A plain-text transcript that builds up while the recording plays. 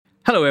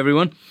Hello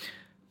everyone.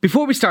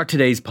 Before we start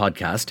today's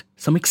podcast,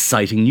 some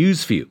exciting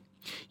news for you.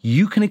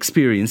 You can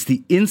experience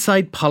the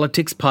Inside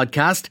Politics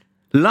podcast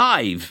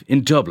live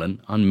in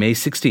Dublin on May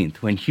 16th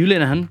when Hugh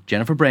Linehan,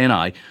 Jennifer Bray and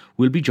I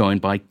will be joined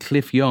by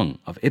Cliff Young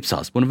of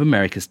Ipsos, one of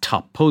America's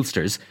top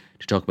pollsters,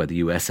 to talk about the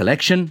US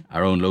election,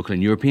 our own local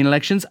and European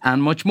elections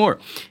and much more.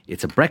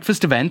 It's a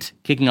breakfast event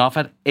kicking off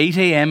at 8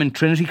 a.m. in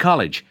Trinity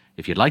College.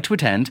 If you'd like to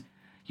attend,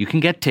 you can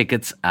get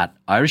tickets at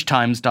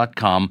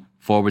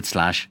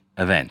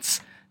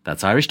irishtimes.com/events.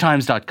 That's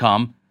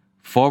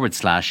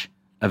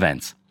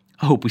irishtimes.com/events.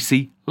 I hope we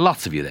see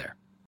lots of you there.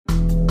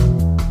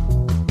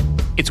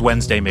 It's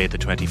Wednesday, May the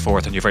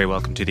 24th, and you're very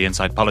welcome to the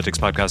Inside Politics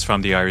podcast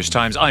from the Irish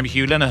Times. I'm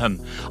Hugh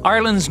Linehan.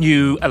 Ireland's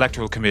new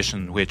Electoral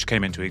Commission, which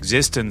came into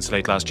existence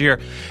late last year,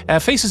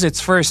 faces its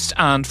first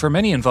and, for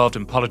many involved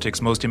in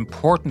politics, most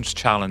important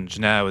challenge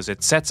now as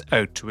it sets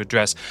out to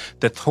address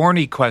the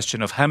thorny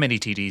question of how many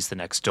TDs the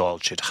next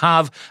Dáil should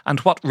have and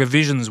what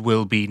revisions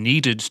will be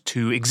needed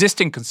to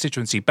existing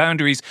constituency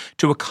boundaries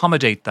to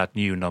accommodate that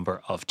new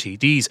number of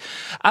TDs.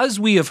 As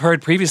we have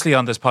heard previously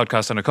on this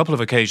podcast on a couple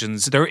of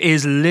occasions, there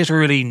is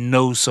literally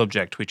no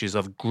subject which is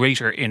of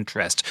greater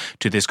interest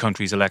to this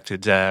country's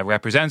elected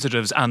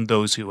representatives and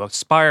those who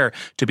aspire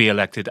to be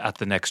elected at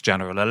the next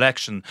general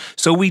election.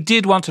 So we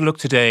did want to look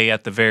today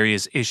at the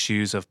various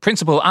issues of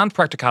principle and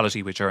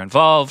practicality which are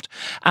involved.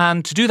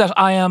 And to do that,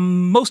 I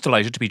am most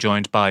delighted to be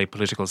joined by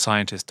political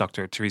scientist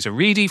Dr. Theresa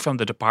Reedy from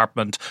the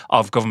Department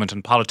of Government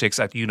and Politics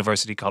at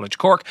University College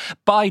Cork,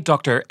 by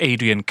Dr.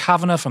 Adrian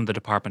Kavanagh from the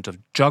Department of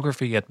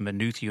Geography at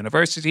Maynooth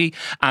University.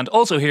 And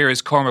also here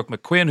is Cormac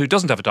McQuinn, who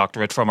doesn't have a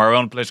doctorate, from our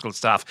own political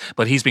staff,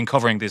 but he's been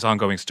covering this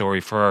ongoing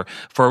story for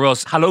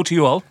us. Hello to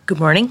you all. Good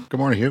morning. Good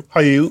morning, Hugh.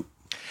 How are you?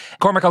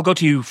 Cormac, I'll go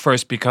to you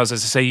first because,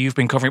 as I say, you've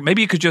been covering.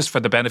 Maybe you could just, for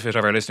the benefit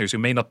of our listeners who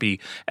may not be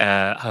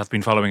have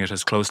been following it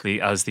as closely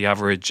as the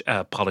average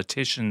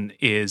politician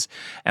is,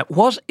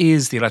 what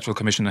is the Electoral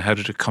Commission and how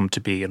did it come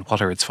to be, and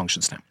what are its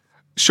functions now?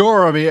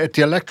 Sure. I mean,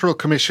 the Electoral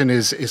Commission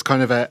is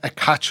kind of a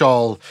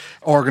catch-all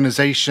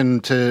organisation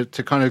to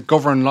kind of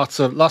govern lots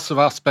of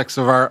aspects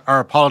of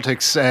our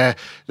politics.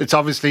 It's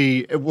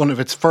obviously one of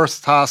its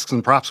first tasks,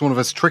 and perhaps one of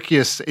its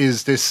trickiest,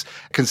 is this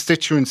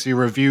constituency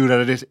review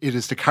that it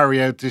is to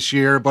carry out this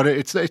year. But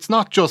it's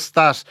not just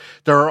that.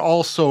 There are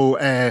also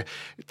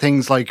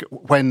things like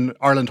when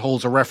Ireland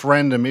holds a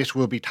referendum, it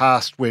will be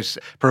tasked with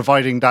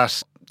providing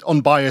that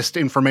unbiased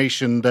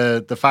information,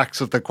 the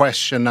facts of the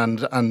question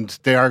and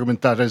the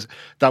argument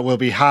that will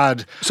be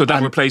had. So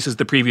that replaces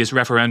the previous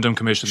referendum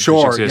commission.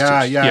 Sure, which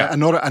existed. Yeah.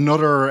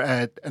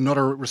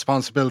 Another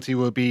responsibility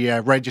will be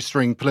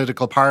registering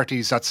political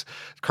parties. That's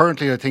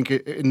currently, I think,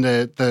 in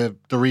the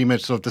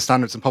remit of the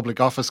Standards and Public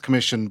Office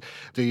Commission.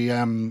 The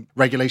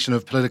regulation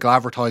of political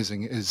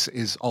advertising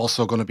is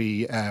also going to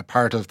be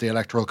part of the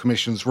Electoral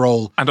Commission's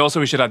role. And also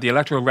we should add the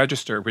electoral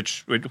register,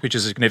 which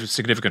is a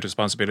significant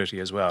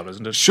responsibility as well,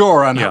 isn't it?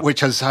 Sure, and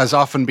which has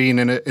often been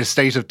in a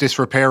state of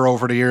disrepair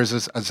over the years,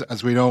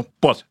 as we know.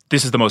 But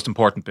this is the most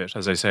important bit,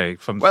 as I say.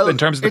 In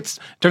terms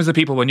of the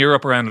people, when you're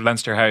up around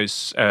Leinster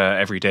House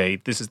every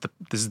day, this is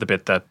the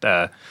bit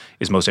that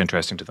is most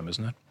interesting to them,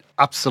 isn't it?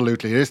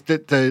 Absolutely.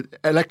 The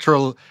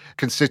electoral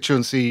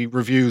constituency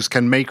reviews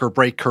can make or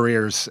break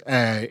careers.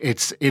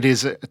 It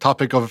is a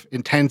topic of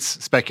intense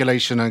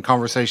speculation and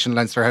conversation in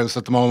Leinster House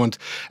at the moment,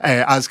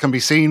 as can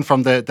be seen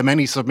from the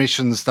many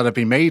submissions that have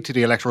been made to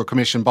the Electoral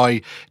Commission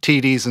by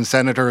TDs and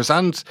senators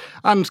and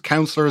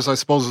councillors, I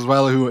suppose, as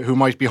well, who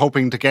might be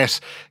hoping to get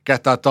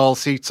that Dáil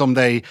seat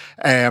someday.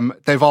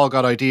 They've all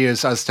got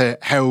ideas as to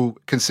how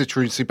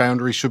constituency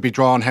boundaries should be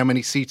drawn, how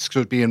many seats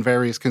should be in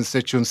various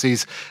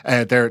constituencies.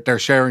 They're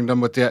sharing them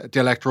with the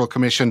Electoral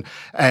Commission.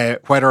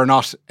 Whether or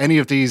not any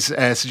of these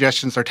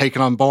suggestions are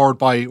taken on board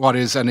by what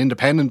is an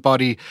independent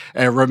body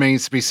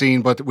remains to be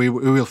seen, but we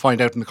will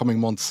find out in the coming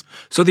months.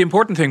 So the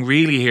important thing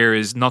really here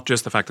is not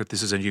just the fact that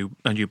this is a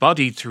new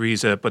body,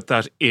 Theresa, but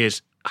that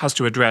it has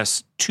to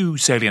address two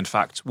salient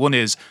facts. One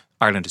is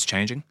Ireland is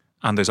changing,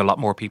 and there's a lot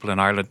more people in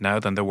Ireland now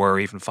than there were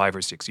even 5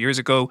 or 6 years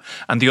ago.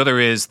 And the other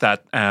is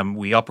that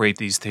we operate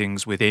these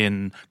things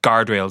within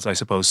guardrails, I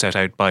suppose, set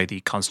out by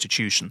the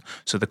Constitution.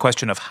 So the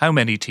question of how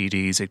many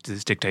TDs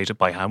is dictated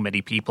by how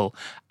many people,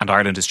 and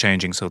Ireland is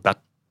changing, so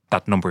that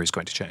number is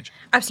going to change.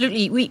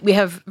 Absolutely. We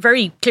have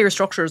very clear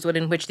structures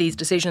within which these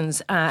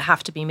decisions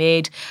have to be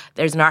made.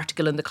 There's an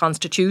article in the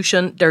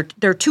Constitution. There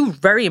are two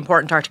very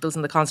important articles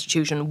in the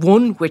Constitution.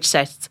 One which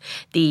sets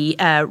the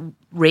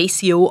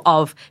ratio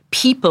of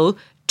people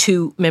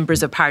to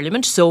members of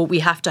Parliament. So we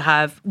have to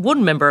have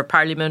one member of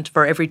Parliament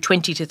for every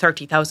 20 to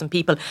 30,000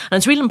 people. And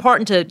it's really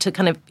important to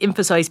kind of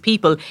emphasise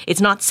people. It's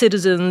not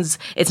citizens,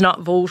 it's not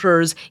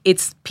voters,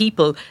 it's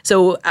people.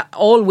 So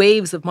all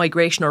waves of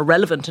migration are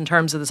relevant in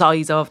terms of the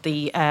size of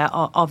the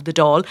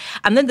Dáil.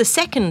 And then the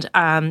second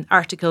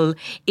article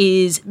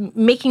is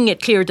making it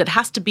clear that it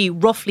has to be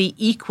roughly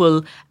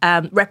equal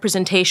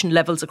representation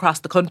levels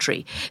across the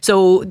country.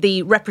 So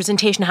the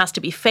representation has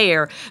to be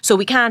fair. So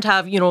we can't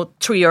have,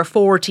 3 or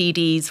 4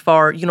 TDs parties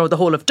for, the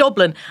whole of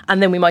Dublin,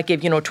 and then we might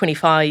give,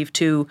 25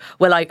 to,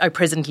 well, I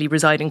presently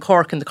reside in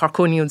Cork, and the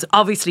Corkonians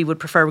obviously would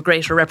prefer a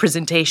greater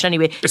representation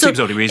anyway. It seems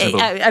only reasonable.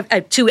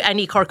 To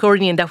any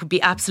Corkonian, that would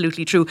be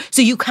absolutely true.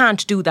 So you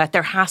can't do that.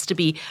 There has to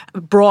be,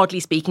 broadly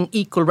speaking,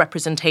 equal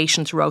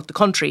representation throughout the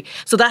country.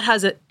 So that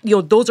has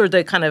those are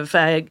the kind of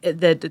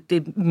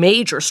the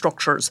major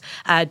structures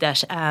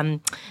that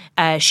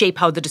shape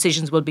how the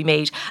decisions will be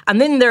made. And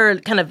then there are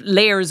kind of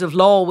layers of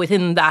law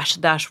within that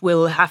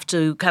will have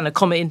to kind of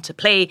come into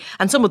play.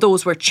 And some of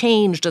those were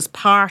changed as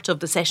part of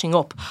the setting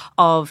up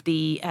of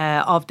the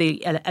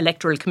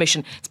Electoral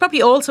Commission. It's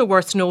probably also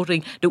worth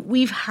noting that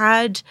we've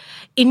had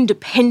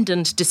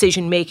independent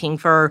decision making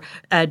for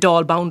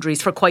Dáil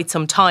boundaries for quite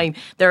some time.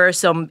 There are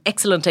some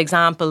excellent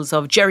examples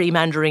of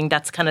gerrymandering.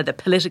 That's kind of the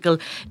political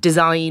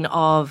design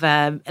of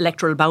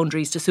electoral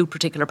boundaries to suit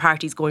particular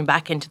parties going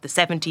back into the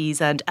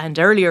 70s and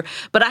earlier.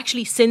 But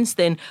actually since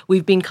then,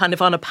 we've been kind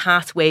of on a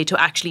pathway to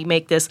actually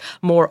make this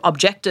more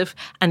objective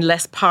and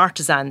less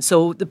partisan.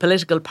 So the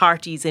political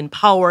parties in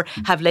power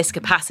have less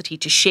capacity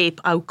to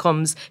shape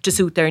outcomes to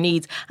suit their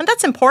needs. And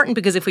that's important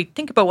because if we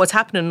think about what's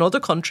happening in other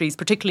countries,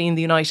 particularly in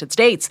the United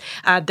States,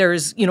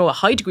 there's, a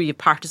high degree of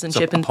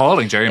partisanship. It's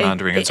appalling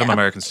gerrymandering in some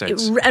American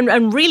states.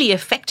 And really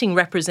affecting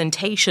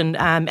representation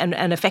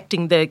and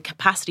affecting the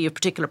capacity of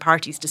particular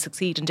parties to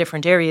succeed in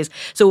different areas.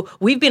 So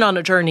we've been on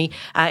a journey,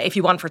 if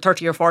you want, for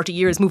 30 or 40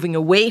 years, moving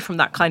away from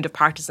that kind of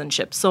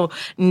partisanship. So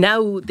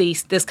now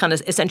this kind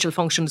of essential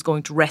function is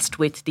going to rest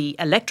with the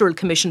Electoral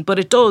Commission, but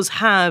it does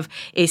have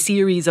a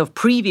series of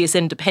previous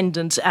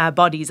independent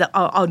bodies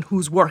on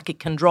whose work it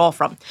can draw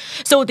from.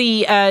 So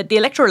the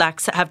Electoral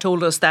Acts have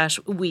told us that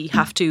we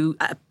have to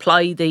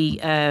apply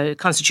the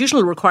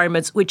constitutional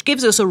requirements, which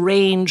gives us a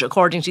range,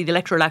 according to the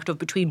Electoral Act, of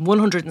between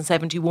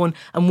 171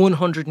 and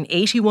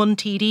 181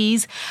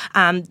 TDs.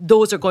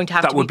 Those are going to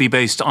have that would be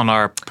based on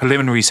our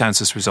preliminary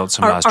census results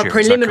from last year. Our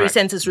preliminary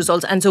census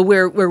results, and so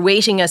we're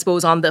waiting, I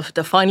suppose, on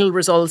the final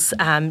results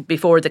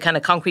before the kind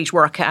of concrete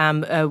work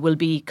will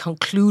be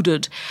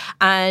concluded.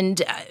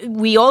 And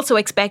we also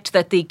expect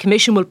that the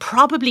Commission will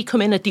probably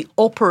come in at the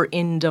upper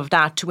end of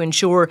that to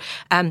ensure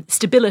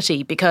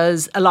stability,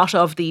 because a lot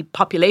of the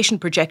population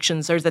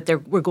projections are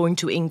that we're going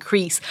to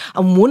increase.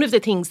 And one of the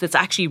things that's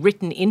actually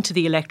written into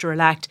the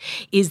Electoral Act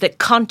is that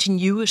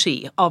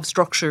continuity of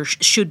structure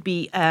should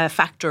be a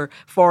factor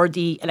for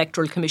the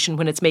Electoral Commission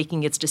when it's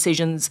making its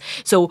decisions.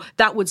 So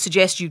that would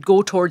suggest you'd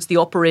go towards the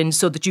upper end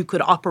so that you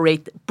could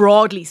operate,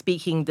 broadly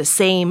speaking, the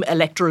same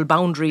electoral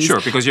boundaries into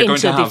the future. Sure, because you're going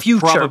to have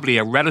probably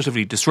a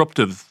relatively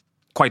disruptive,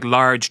 quite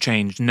large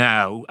change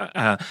now,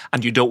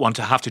 and you don't want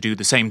to have to do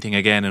the same thing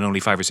again in only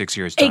 5 or 6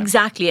 years' time.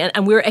 Exactly,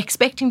 and we're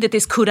expecting that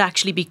this could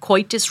actually be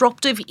quite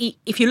disruptive.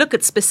 If you look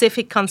at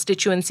specific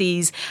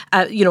constituencies,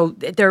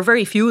 there are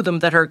very few of them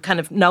that are kind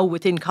of now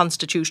within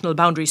constitutional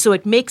boundaries. So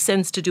it makes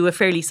sense to do a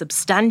fairly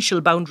substantial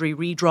boundary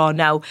redraw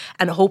now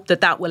and hope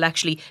that will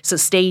actually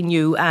sustain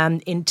you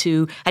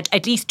into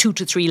at least 2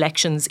 to 3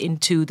 elections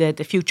into the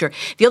future.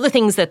 The other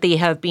things that they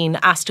have been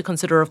asked to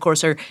consider, of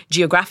course, are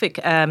geographic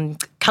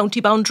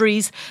county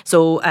boundaries.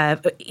 So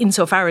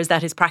insofar as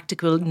that is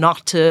practical,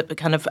 not to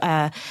kind of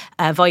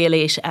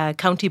violate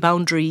county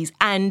boundaries,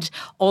 and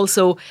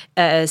also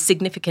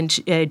significant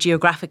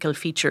geographical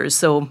features.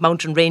 So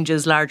mountain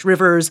ranges, large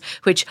rivers,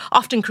 which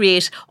often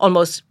create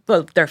almost,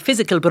 well, they're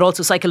physical but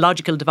also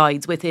psychological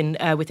divides within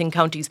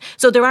counties.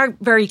 So there are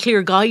very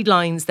clear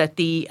guidelines that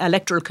the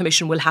Electoral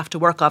Commission will have to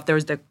work off.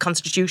 There's the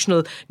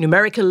constitutional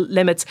numerical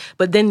limits,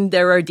 but then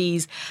there are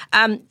these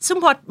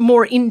somewhat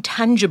more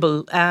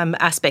intangible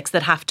aspects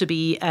that have to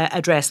be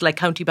addressed, like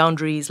county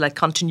boundaries, like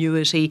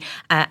continuity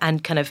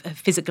and kind of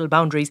physical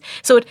boundaries.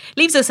 So it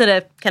leaves us in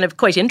a kind of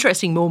quite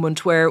interesting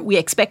moment where we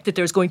expect that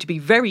there's going to be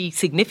very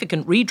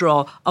significant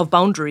redraw of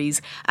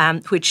boundaries,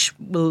 which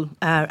will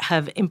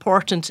have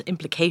important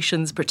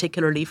implications,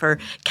 particularly for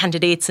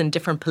candidates in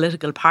different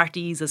political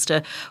parties as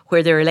to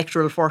where their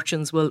electoral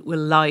fortunes will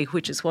lie,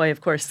 which is why,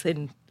 of course,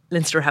 in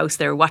Leinster House,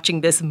 they're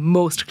watching this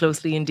most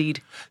closely indeed.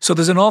 So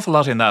there's an awful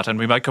lot in that, and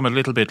we might come a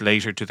little bit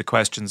later to the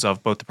questions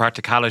of both the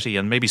practicality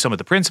and maybe some of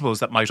the principles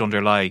that might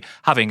underlie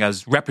having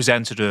as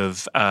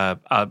representative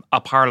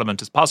a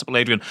parliament as possible,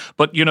 Adrian.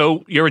 But,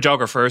 you're a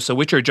geographer, so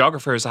with your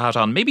geographer's hat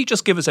on, maybe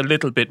just give us a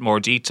little bit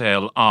more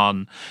detail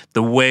on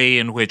the way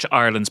in which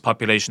Ireland's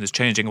population is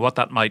changing and what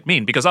that might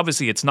mean. Because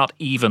obviously it's not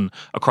even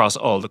across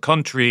all the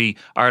country.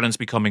 Ireland's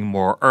becoming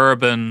more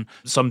urban.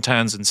 Some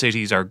towns and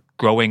cities are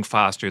growing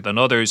faster than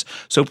others.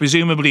 So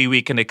presumably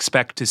we can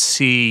expect to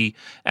see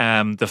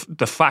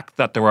the fact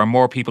that there are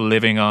more people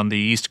living on the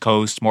East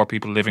Coast, more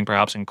people living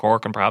perhaps in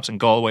Cork and perhaps in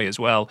Galway as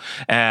well,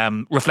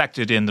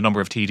 reflected in the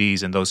number of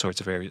TDs in those sorts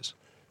of areas.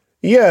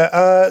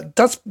 Yeah,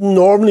 that's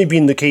normally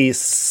been the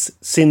case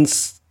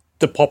since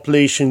the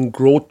population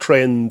growth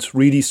trend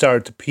really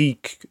started to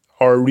peak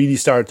or really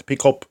started to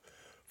pick up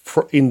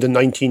in the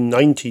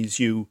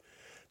 1990s.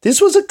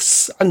 This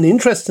was an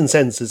interesting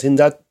census in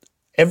that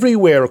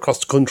everywhere across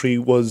the country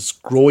was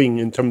growing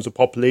in terms of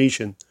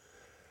population.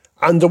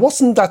 And there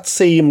wasn't that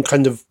same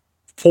kind of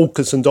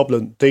focus in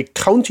Dublin. The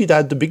county that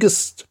had the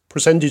biggest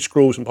percentage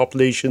growth in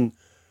population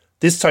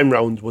this time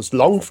round was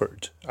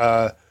Longford.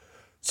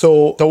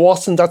 So there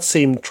wasn't that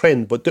same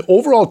trend, but the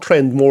overall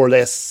trend, more or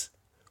less,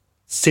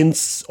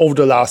 since over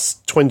the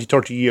last 20,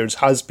 30 years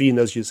has been,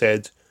 as you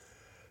said,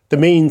 the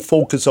main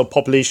focus of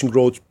population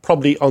growth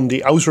probably on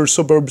the outer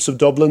suburbs of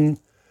Dublin,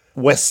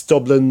 West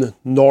Dublin,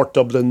 North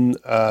Dublin,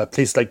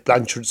 places like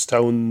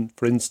Blanchardstown,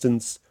 for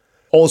instance.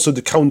 Also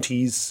the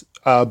counties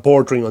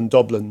bordering on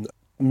Dublin,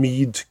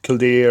 Meath,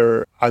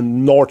 Kildare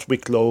and North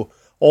Wicklow.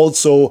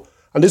 Also,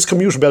 and this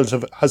commuter belt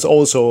has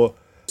also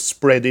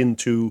spread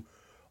into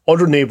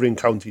other neighbouring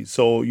counties.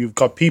 So you've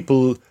got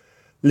people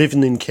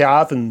living in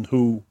Cavan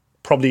who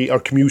probably are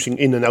commuting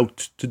in and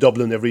out to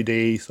Dublin every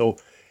day. So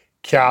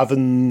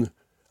Cavan,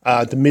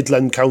 the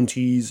Midland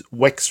counties,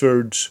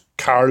 Wexford,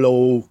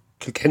 Carlow,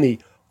 Kilkenny,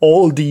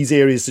 all these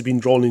areas have been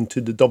drawn into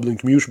the Dublin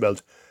commuter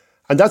belt.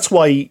 And that's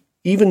why,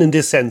 even in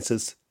this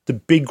census, the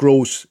big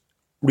growth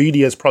really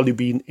has probably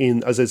been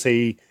in, as I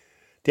say,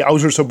 the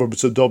outer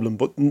suburbs of Dublin,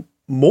 but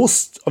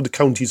most of the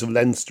counties of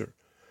Leinster.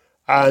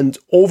 And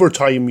over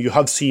time, you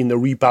have seen a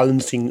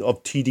rebalancing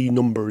of TD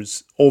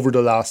numbers over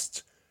the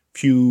last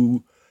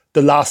few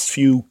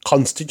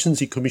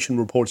Constituency Commission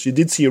reports. You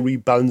did see a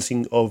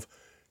rebalancing of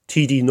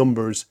TD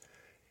numbers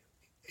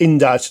in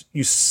that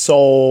you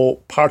saw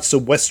parts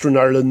of Western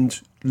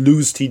Ireland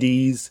lose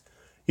TDs.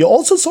 You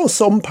also saw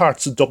some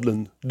parts of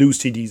Dublin lose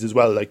TDs as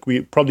well. Like,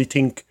 we probably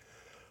think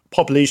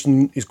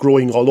population is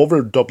growing all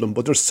over Dublin,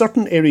 but there's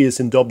certain areas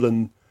in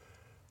Dublin,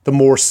 the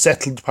more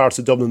settled parts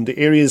of Dublin, the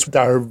areas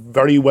that are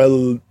very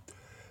well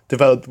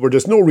developed, where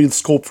there's no real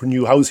scope for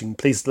new housing,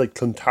 places like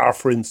Clontarf,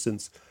 for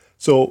instance.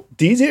 So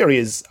these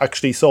areas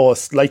actually saw a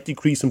slight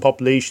decrease in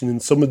population in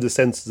some of the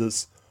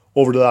censuses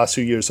over the last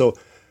few years. So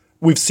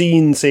we've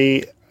seen,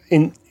 say,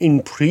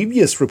 in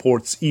previous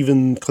reports,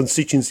 even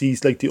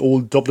constituencies like the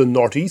old Dublin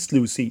North East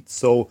lose seats.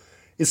 So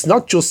it's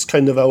not just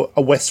kind of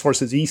a west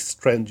versus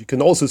east trend. You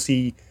can also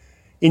see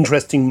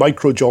interesting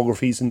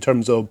microgeographies in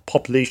terms of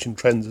population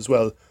trends as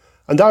well.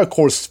 And that, of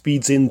course,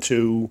 feeds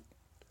into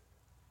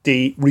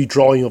the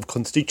redrawing of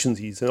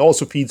constituencies and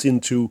also feeds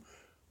into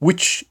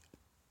which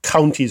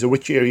counties or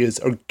which areas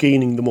are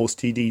gaining the most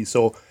TDs.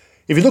 So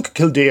if you look at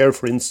Kildare,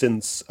 for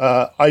instance,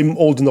 I'm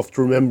old enough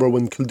to remember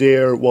when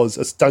Kildare was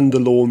a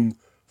standalone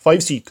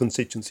 5-seat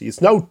constituency.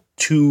 It's now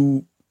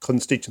 2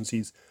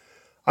 constituencies.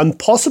 And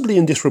possibly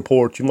in this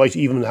report, you might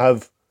even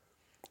have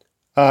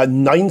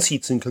 9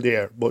 seats in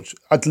Kildare, but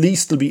at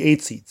least there'll be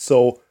 8 seats.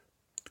 So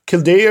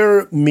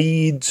Kildare,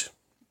 Meath,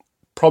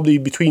 probably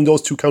between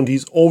those 2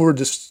 counties over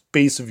the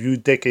space of a few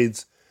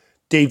decades,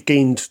 they've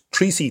gained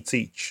 3 seats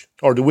each,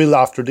 or they will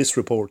after this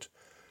report.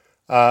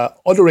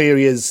 Other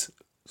areas,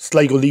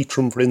 Sligo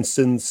Leitrim, for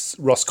instance,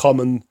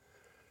 Roscommon,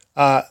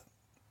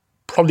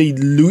 probably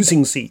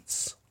losing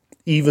seats.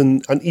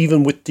 Even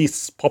with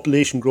this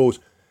population growth,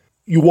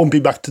 you won't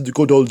be back to the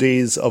good old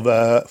days of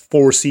a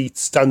 4-seat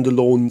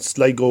standalone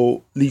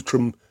Sligo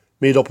Leitrim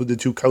made up of the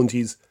 2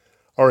 counties,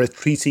 or a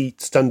 3-seat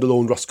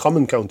standalone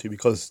Roscommon county,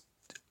 because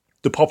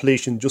the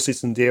population just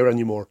isn't there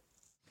anymore.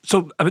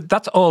 So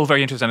that's all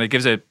very interesting. It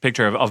gives a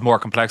picture of more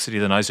complexity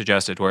than I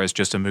suggested, whereas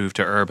just a move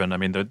to urban. I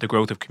mean, the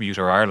growth of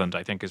commuter Ireland,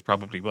 I think, is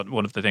probably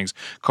one of the things,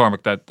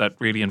 Cormac, that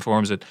really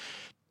informs it.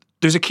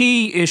 There's a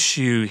key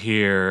issue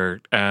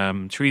here.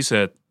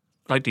 Teresa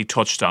lightly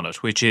touched on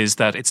it, which is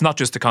that it's not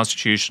just the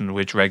Constitution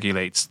which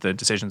regulates the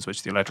decisions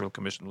which the Electoral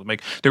Commission will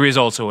make. There is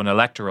also an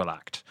Electoral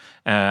Act,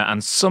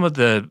 and some of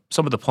the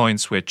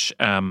points which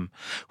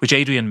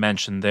Adrian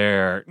mentioned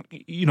there,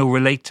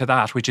 relate to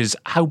that, which is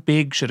how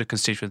big should a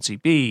constituency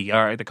be?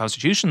 The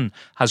Constitution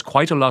has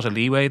quite a lot of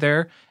leeway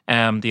there.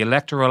 The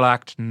Electoral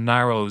Act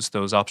narrows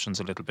those options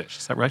a little bit.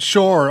 Is that right?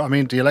 Sure. I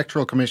mean, the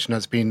Electoral Commission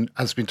has been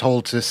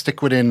told to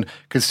stick within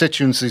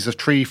constituencies of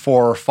 3,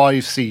 4 or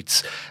 5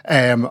 seats.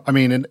 I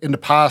mean, in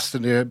the past,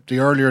 in the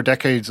earlier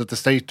decades of the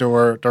state, there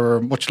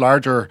were much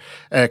larger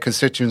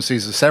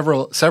constituencies of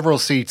several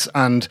seats,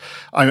 and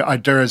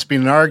there has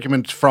been an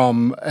argument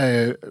from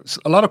a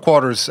lot of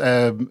quarters,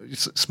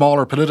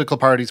 smaller political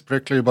parties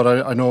particularly,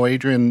 but I know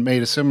Adrian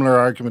made a similar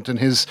argument in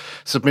his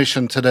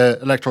submission to the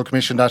Electoral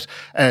Commission that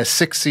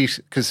 6-seat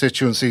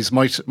constituencies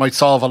might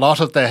solve a lot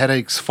of the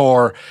headaches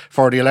for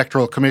the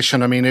Electoral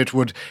Commission. I mean, it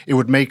would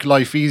make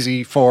life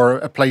easy for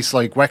a place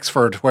like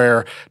Wexford,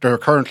 where there are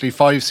currently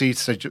 5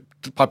 seats.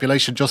 The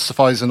population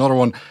justifies another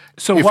one.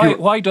 So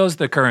why does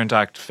the current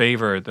Act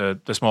favour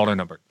the smaller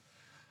number?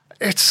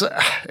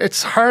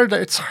 It's hard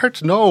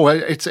to know.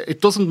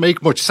 It doesn't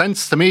make much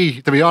sense to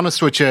me, to be honest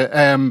with you.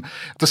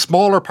 The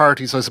smaller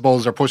parties, I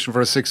suppose, are pushing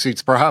for 6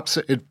 seats. Perhaps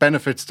it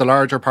benefits the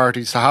larger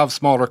parties to have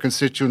smaller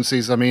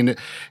constituencies. I mean,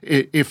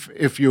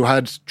 if you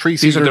had 3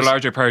 seats, these are the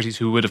larger parties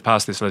who would have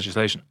passed this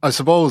legislation. I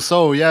suppose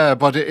so, yeah.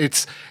 But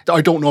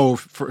I don't know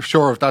for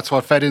sure if that's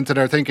what fed into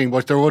their thinking.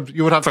 But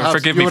you would have to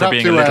forgive me for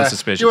being a little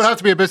suspicious. You would have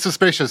to be a bit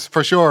suspicious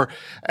for sure.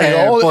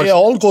 It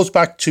all goes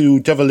back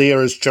to De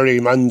Valera's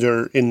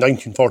gerrymander in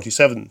 1947.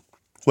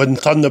 When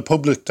Clonda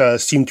Public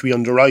seemed to be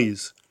on the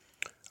rise.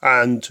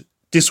 And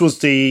this was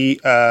the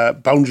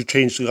boundary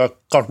change that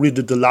got rid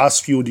of the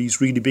last few of these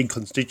really big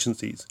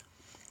constituencies.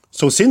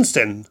 So since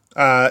then,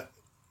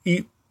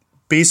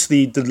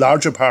 basically the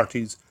larger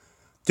parties,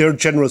 their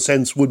general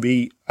sense would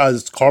be,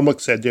 as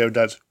Cormac said there,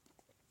 that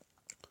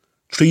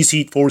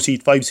 3-seat,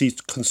 4-seat,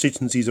 5-seat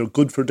constituencies are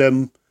good for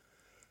them.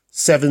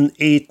 7,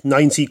 8,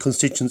 9-seat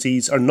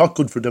constituencies are not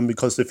good for them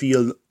because they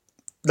feel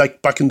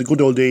like back in the good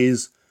old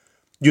days,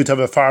 you'd have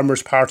a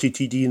Farmers Party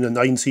TD in a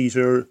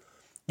 9-seater,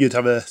 you'd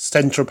have a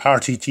Centre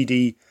Party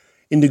TD.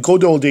 In the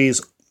good old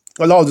days,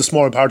 a lot of the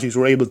smaller parties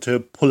were able to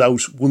pull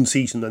out 1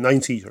 seat in a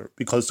 9-seater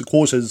because the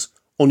quota is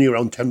only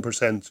around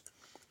 10%.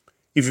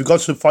 If you've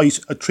got to fight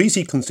a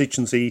 3-seat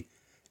constituency,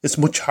 it's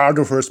much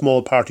harder for a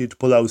small party to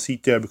pull out a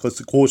seat there because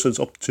the quota is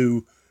up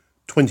to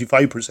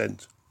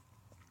 25%.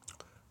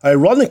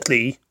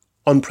 Ironically,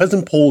 on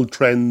present poll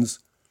trends,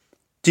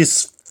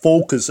 this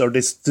focus or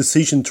this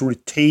decision to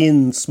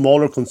retain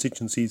smaller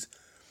constituencies,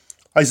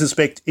 I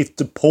suspect if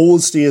the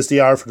polls stay as they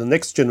are for the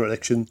next general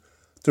election,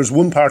 there's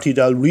one party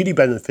that'll really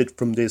benefit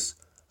from this,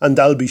 and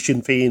that'll be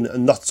Sinn Féin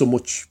and not so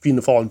much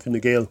Fianna Fáil and Fine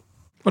Gael.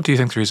 What do you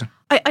think, Theresa?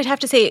 I'd have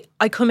to say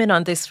I come in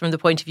on this from the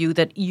point of view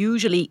that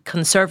usually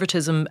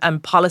conservatism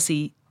and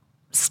policy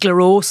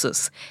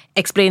sclerosis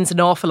explains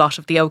an awful lot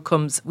of the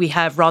outcomes we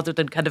have rather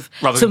than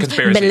some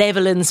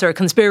malevolence or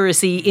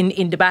conspiracy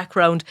in the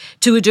background.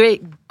 To a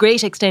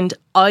great extent,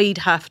 I'd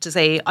have to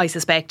say, I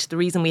suspect the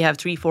reason we have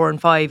 3, 4 and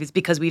 5 is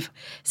because we've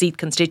seat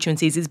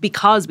constituencies, is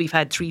because we've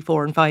had 3,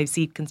 4 and 5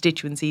 seat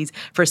constituencies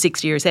for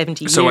 60 or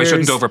 70 years. So I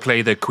shouldn't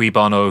overplay the cui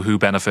bono, who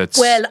benefits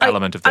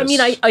element of this. I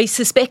mean, I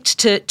suspect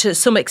to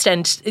some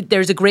extent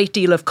there's a great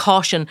deal of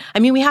caution. I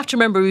mean, we have to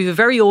remember we have a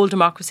very old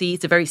democracy.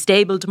 It's a very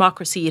stable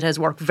democracy. It has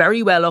worked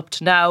very well up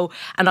to now.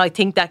 And I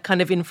think that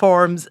kind of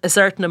informs a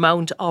certain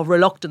amount of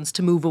reluctance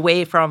to move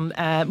away from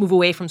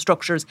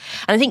structures.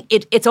 And I think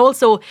it's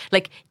also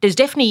like there's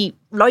definitely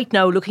right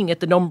now, looking at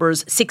the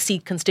numbers,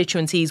 6-seat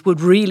constituencies would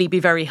really be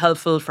very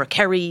helpful for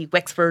Kerry,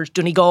 Wexford,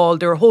 Donegal.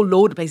 There are a whole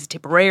load of places,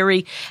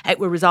 Tipperary,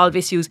 will resolve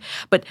issues.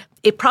 But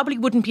it probably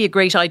wouldn't be a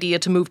great idea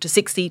to move to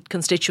 6-seat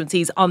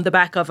constituencies on the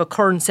back of a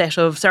current set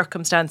of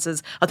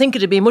circumstances. I think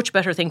it'd be a much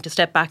better thing to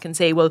step back and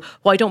say, well,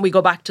 why don't we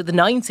go back to the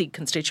 9-seat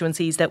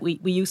constituencies that we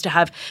used to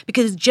have?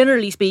 Because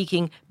generally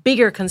speaking,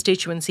 bigger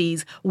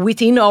constituencies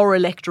within our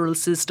electoral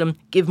system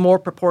give more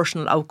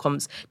proportional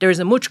outcomes. There is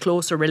a much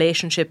closer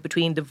relationship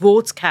between the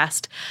votes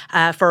cast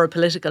for a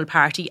political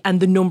party and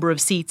the number of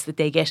seats that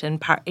they get in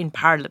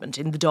Parliament,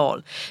 in the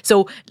Dáil.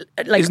 So,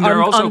 isn't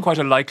there also quite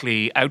a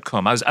likely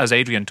outcome, as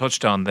Adrian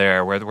touched on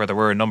there, where there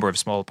were a number of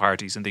small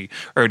parties in the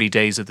early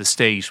days of the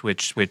state,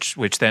 which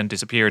then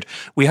disappeared.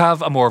 We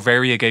have a more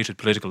variegated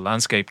political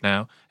landscape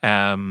now.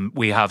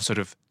 We have sort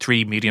of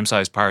 3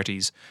 medium-sized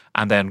parties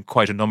and then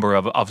quite a number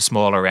of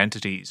smaller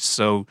entities.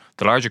 So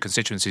the larger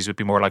constituencies would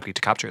be more likely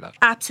to capture that.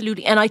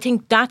 Absolutely. And I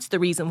think that's the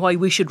reason why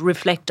we should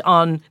reflect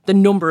on the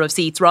number of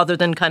seats rather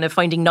than kind of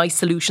finding nice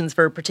solutions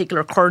for a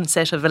particular current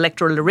set of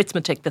electoral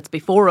arithmetic that's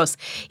before us.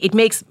 It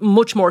makes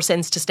much more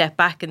sense to step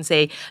back and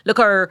say, look,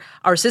 our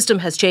system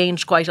has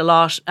changed quite a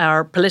lot.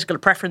 Our political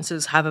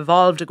preferences have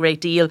evolved a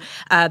great deal.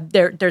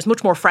 There's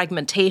much more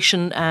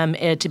fragmentation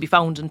to be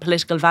found in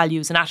political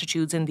values and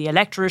attitudes in the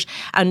electorate.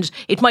 And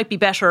it might be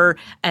better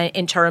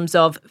in terms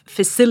of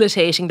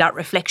facilitating that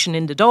reflection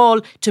in the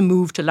Dáil to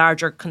move to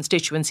larger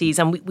constituencies.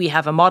 And we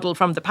have a model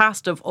from the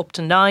past of up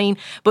to 9.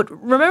 But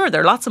remember,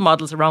 there are lots of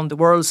models around the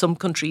world. Some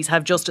countries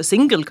have just a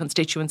single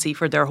constituency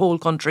for their whole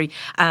country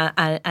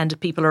and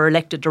people are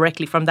elected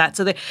directly from that.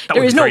 So that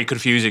would be very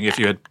confusing if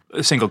you had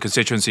a single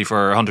constituency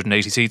for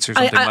 180 seats or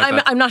something like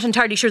that. I'm not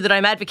entirely sure that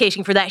I'm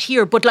advocating for that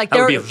here, but like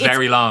that would be a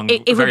very long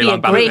it would be a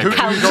great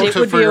count. It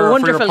would be a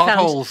wonderful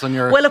count.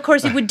 Well, of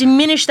course, it would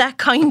diminish that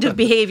kind of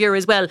behaviour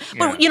as well.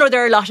 But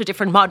there are a lot of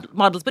different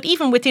models. But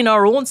even within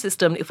our own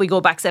system, if we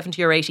go back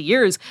 70 or 80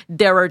 years,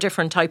 there are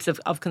different types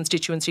of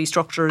constituency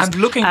structures. And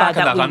looking back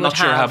at that, I'm not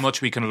sure how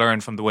much we can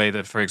learn from the way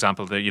that, for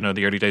example, the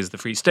early days of the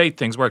Free State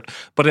things worked.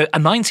 But a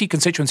 9-seat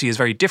constituency is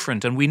very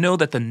different, and we know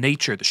that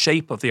the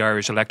shape of the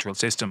Irish electoral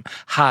system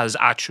has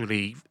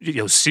actually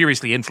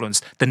seriously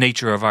influenced the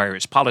nature of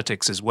Irish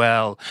politics as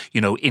well.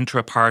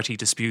 Intra-party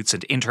disputes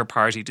and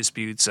inter-party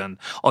disputes, and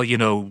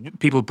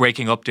people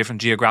breaking up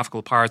different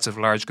geographical parts of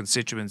large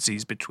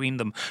constituencies between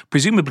them.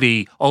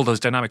 Presumably, all those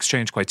dynamics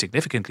change quite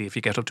significantly if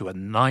you get up to a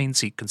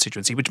 9-seat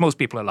constituency, which most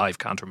people alive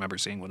can't remember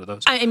seeing one of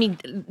those. I mean,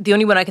 the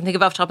only one I can think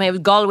of off the top of my head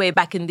was Galway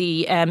back in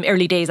the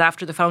early days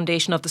after the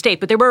foundation of the state,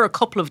 but there were a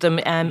couple of them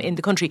in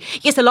the country.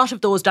 Yes, a lot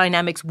of those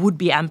dynamics would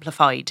be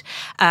amplified.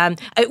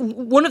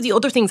 One of the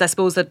other things I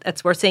suppose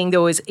that's worth saying,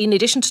 though, is in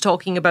addition to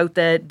talking about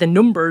the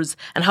numbers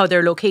and how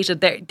they're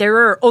located, there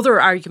are other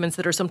arguments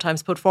that are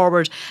sometimes put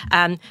forward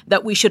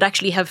that we should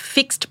actually have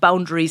fixed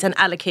boundaries and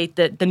allocate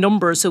the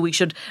numbers. So we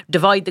should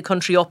divide the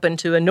country up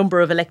into a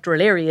number of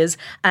electoral areas areas,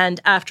 and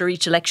after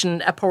each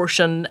election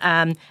apportion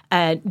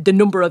the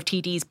number of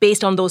TDs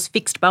based on those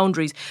fixed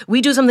boundaries.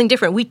 We do something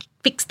different. We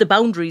fix the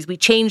boundaries, we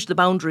change the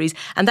boundaries,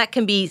 and that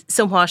can be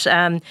somewhat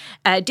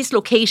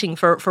dislocating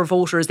for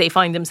voters. They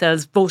find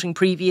themselves voting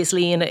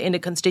previously in a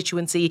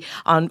constituency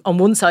on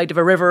one side of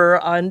a river,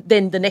 and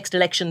then the next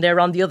election they're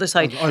on the other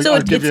side.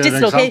 I'll give you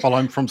an example.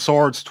 I'm from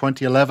Swords.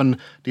 2011,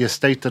 the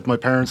estate that my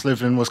parents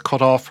lived in was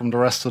cut off from the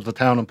rest of the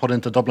town and put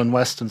into Dublin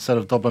West instead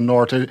of Dublin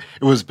North. It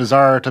was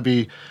bizarre to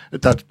be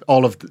that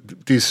all of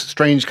these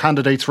strange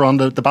candidates were on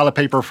the ballot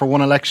paper for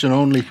one election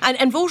only.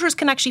 And voters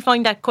can actually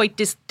find that quite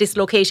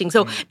dislocating.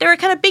 So there are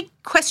kind of big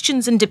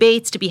questions and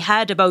debates to be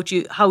had about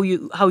how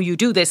you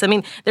do this. I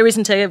mean, there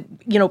isn't a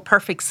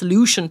perfect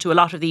solution to a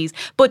lot of these,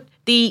 but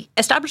the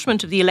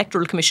establishment of the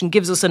Electoral Commission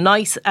gives us a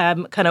nice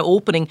kind of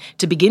opening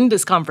to begin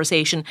this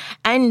conversation.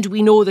 And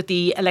we know that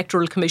the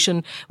Electoral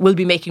Commission will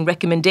be making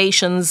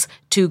recommendations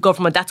to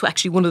government. That's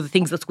actually one of the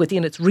things that's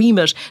within its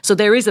remit. So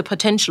there is a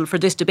potential for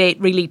this debate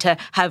really to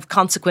have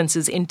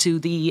consequences into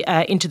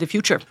the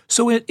future.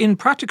 So in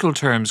practical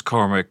terms,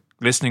 Cormac,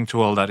 listening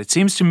to all that, it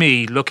seems to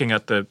me, looking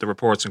at the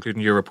reports,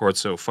 including your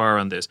reports so far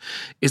on this,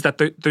 is that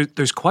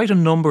there's quite a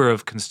number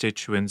of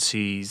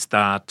constituencies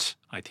that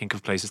I think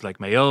of places like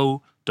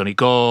Mayo,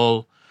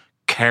 Donegal,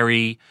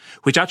 Kerry,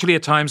 which actually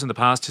at times in the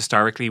past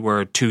historically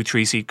were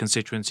 2-3 seat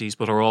constituencies,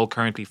 but are all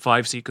currently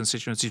 5 seat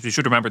constituencies. We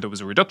should remember there was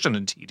a reduction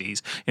in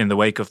TDs in the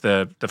wake of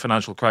the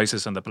financial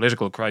crisis and the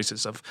political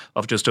crisis of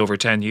just over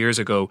 10 years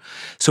ago.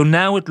 So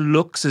now it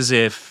looks as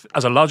if,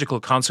 as a logical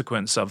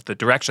consequence of the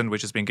direction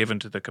which has been given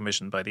to the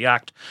Commission by the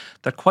Act,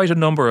 that quite a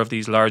number of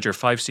these larger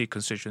 5 seat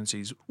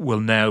constituencies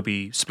will now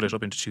be split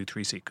up into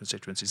 2-3 seat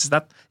constituencies.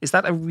 Is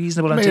that a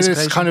reasonable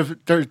anticipation? It's kind of,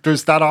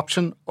 there's that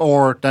option,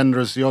 or then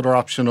there's the other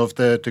option of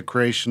the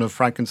creation of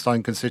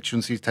Frankenstein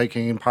constituencies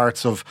taking in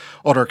parts of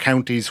other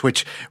counties,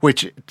 which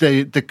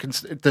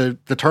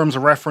the terms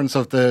of reference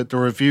of the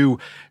review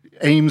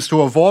aims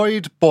to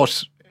avoid,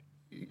 but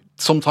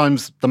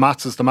sometimes the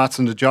maths is the maths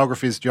and the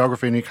geography is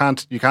geography, and you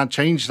can't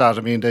change that.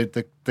 I mean,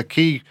 the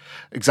key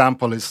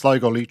example is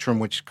Sligo Leitrim,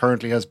 which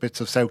currently has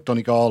bits of South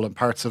Donegal and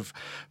parts of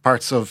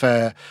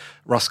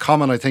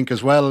Roscommon, I think,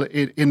 as well.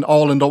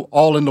 All in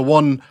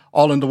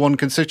the one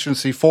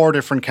constituency, 4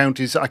 different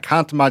counties. I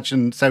can't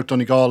imagine South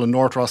Donegal and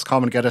North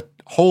Roscommon get a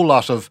whole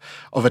lot of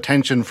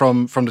attention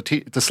from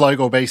the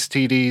Sligo-based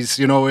TDs.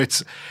 You know,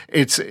 it's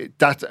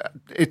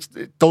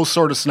those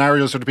sort of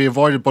scenarios are to be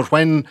avoided. But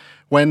when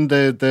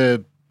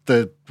the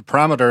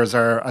parameters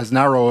are as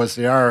narrow as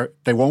they are,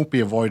 they won't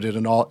be avoided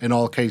in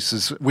all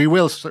cases. We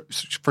will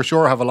for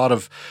sure have a lot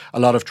of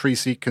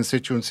 3-seat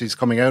constituencies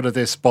coming out of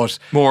this, but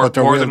more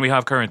than we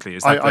have currently.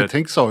 Is that I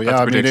think so. Yeah,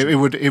 I mean,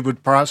 it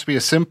would perhaps be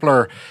a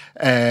simpler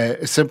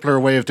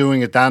way of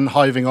doing it than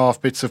hiving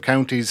off bits of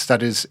counties.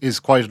 That is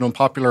quite an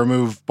unpopular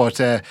move, but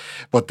they're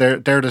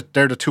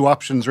the two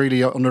options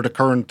really under the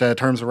current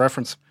terms of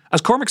reference. As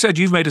Cormac said,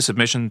 you've made a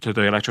submission to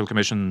the Electoral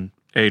Commission,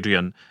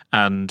 Adrian,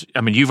 and I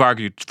mean, you've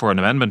argued for an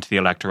amendment to the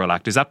Electoral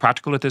Act. Is that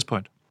practical at this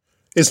point?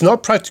 It's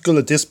not practical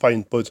at this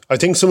point, but I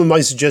think some of my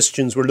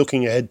suggestions were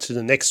looking ahead to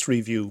the next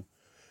review,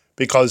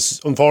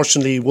 because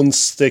unfortunately,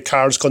 once the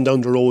car's gone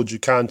down the road, you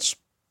can't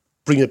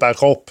bring it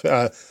back up.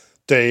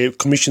 The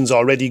Commission's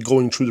already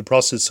going through the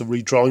process of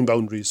redrawing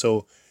boundaries,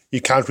 so you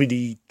can't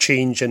really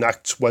change an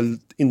act while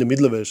in the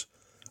middle of it.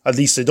 At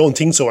least I don't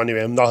think so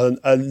anyway. I'm not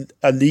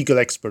a legal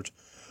expert.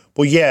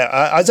 But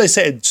yeah, as I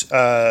said,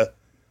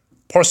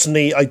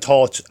 personally, I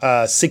thought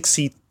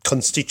 6-seat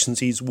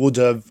constituencies would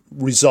have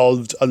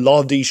resolved a lot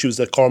of the issues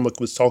that Cormac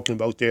was talking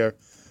about there,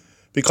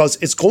 because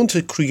it's going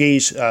to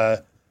create...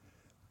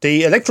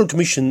 the Electoral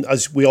Commission,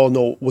 as we all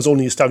know, was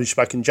only established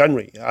back in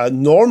January.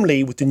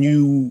 Normally, with the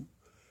new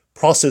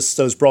process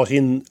that was brought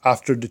in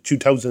after the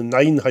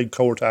 2009 High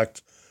Court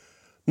Act,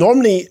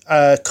 normally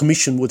a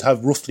commission would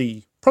have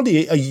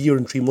probably a year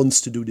and 3 months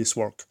to do this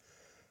work.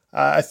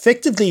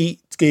 Effectively,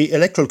 the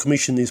Electoral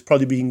Commission is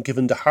probably being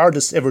given the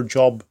hardest ever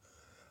job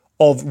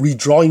of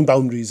redrawing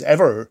boundaries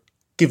ever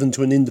given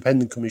to an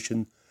independent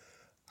commission,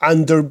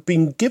 and they're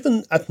being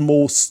given at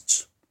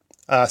most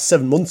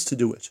 7 months to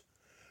do it.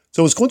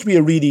 So it's going to be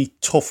a really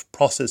tough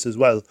process as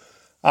well.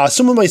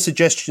 Some of my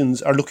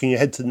suggestions are looking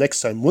ahead to the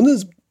next time. One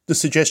of the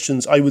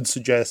suggestions I would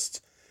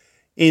suggest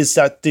is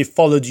that they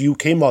follow the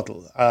UK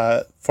model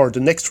for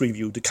the next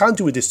review. They can't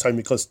do it this time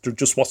because there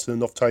just wasn't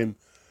enough time.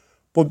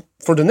 But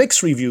for the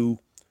next review,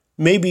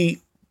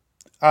 maybe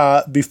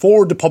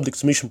before the public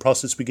submission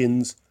process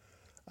begins,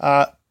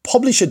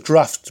 publish a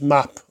draft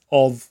map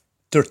of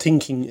their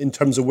thinking in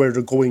terms of where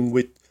they're going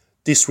with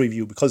this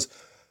review. Because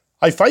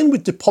I find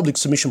with the public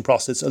submission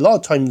process, a lot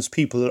of times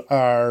people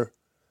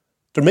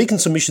they're making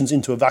submissions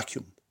into a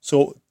vacuum.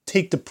 So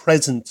take the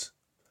present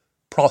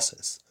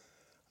process.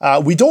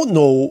 We don't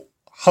know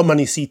how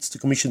many seats the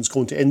Commission's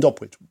going to end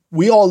up with.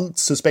 We all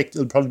suspect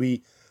it'll probably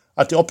be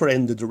at the upper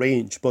end of the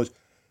range, but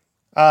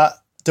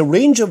the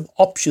range of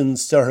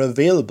options that are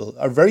available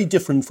are very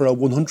different for a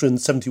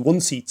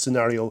 171 seat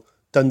scenario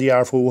than they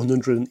are for a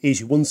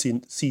 181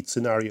 seat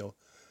scenario.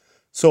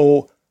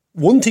 So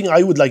one thing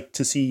I would like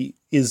to see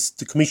is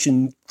the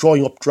Commission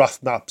drawing up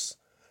draft maps.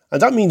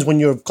 And that means when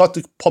you've got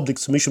the public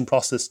submission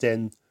process,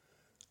 then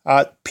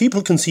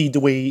people can see the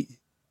way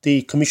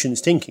the Commission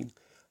is thinking.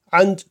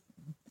 And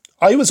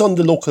I was on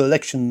the local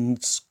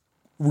elections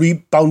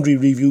boundary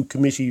review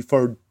committee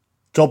for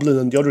Dublin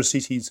and the other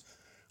cities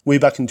way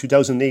back in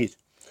 2008.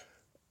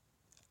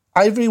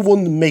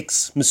 Everyone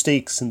makes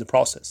mistakes in the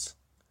process.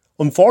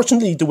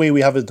 Unfortunately, the way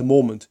we have it at the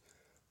moment,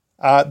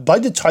 by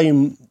the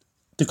time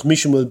the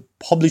Commission will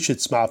publish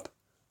its map,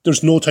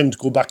 there's no time to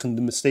go back on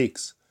the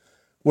mistakes.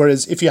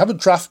 Whereas if you have a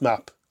draft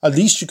map, at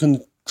least you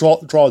can draw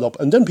it up,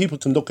 and then people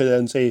can look at it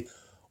and say,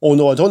 oh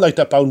no, I don't like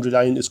that boundary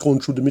line, it's going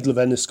through the middle of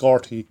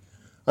Enniscorthy,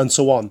 and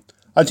so on.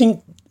 I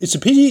think it's a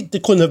pity they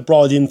couldn't have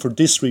brought in for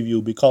this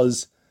review,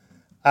 because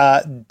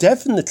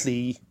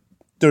definitely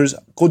there's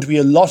going to be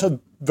a lot of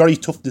very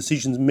tough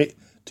decisions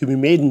to be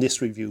made in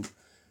this review,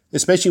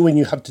 especially when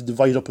you have to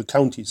divide up a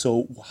county.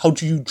 So how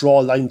do you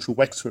draw a line through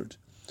Wexford?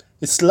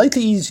 It's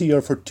slightly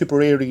easier for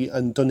Tipperary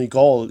and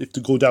Donegal if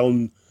they go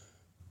down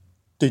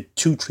the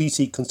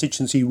 2-3-seat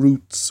constituency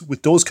routes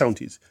with those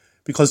counties,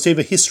 because they have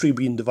a history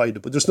being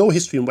divided, but there's no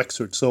history in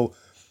Wexford. So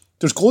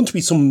there's going to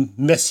be some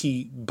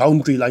messy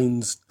boundary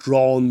lines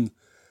drawn.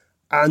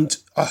 And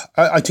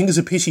I think it's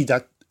a pity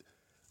that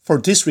for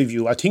this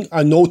review,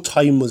 I know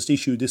time was the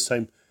issue this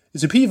time.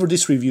 It's a pity for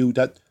this review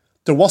that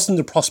there wasn't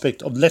the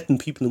prospect of letting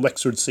people in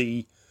Wexford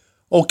see,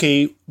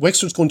 okay,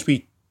 Wexford's going to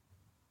be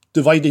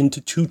divided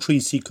into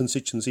 2-3-seat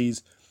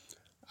constituencies,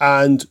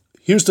 and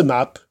here's the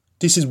map.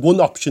 This is one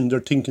option they're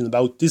thinking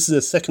about. This is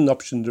a second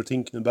option they're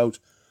thinking about.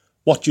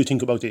 What do you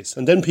think about this?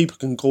 And then people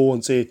can go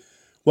and say,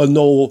 well,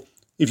 no,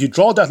 if you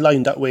draw that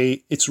line that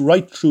way, it's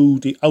right through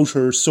the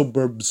outer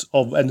suburbs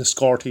of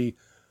Enniscorthy,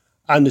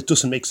 and it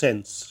doesn't make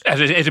sense.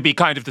 It'd be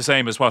kind of the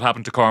same as what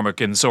happened to Cormac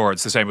in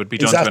Swords. The same would be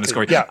done to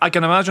Enniscorthy. Yeah. I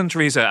can imagine,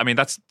 Teresa, I mean,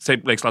 that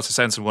makes lots of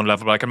sense on one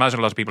level, but I can imagine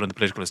a lot of people in the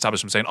political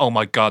establishment saying, oh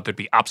my God, there'd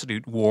be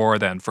absolute war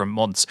then for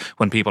months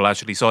when people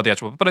actually saw the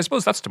actual... But I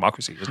suppose that's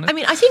democracy, isn't it? I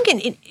mean, I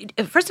think,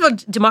 first of all,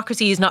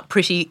 democracy is not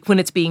pretty when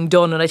it's being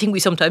done, and I think we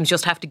sometimes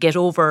just have to get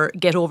over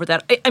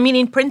that. I mean,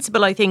 in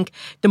principle, I think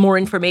the more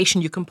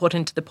information you can put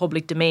into the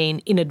public domain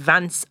in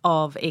advance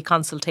of a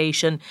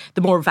consultation,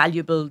 the more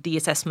valuable the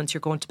assessments you're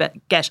going to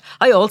get.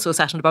 I also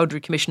sat on the Boundary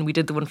Commission. We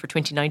did the one for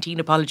 2019.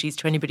 Apologies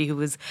to anybody who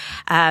was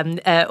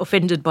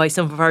offended by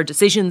some of our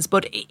decisions.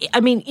 But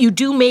I mean, you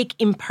do make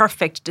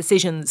imperfect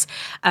decisions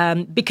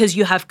because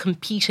you have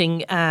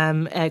competing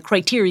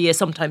criteria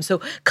sometimes.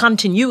 So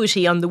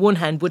continuity on the one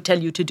hand would tell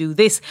you to do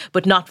this,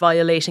 but not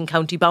violating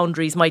county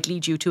boundaries might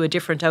lead you to a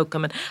different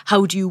outcome. And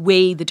how do you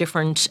weigh the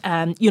different,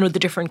 the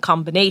different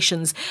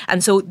combinations?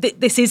 And so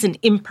this is an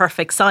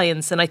imperfect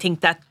science. And I think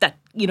that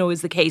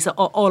is the case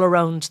all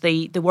around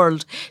the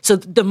world. So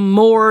the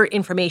more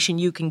information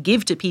you can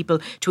give to people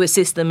to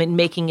assist them in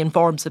making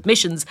informed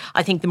submissions,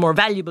 I think the more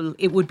valuable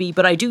it would be.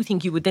 But I do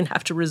think you would then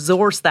have to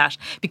resource that,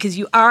 because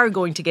you are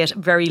going to get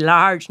very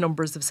large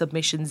numbers of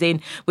submissions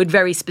in with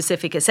very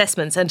specific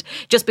assessments. And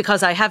just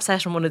because I have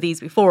sat on one of these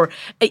before,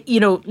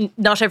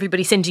 not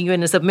everybody sending you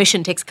in a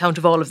submission takes account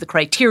of all of the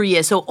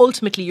criteria. So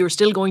ultimately, you're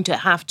still going to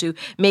have to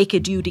make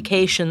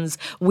adjudications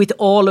with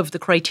all of the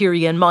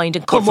criteria in mind.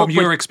 And come but from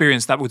your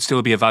experience, that would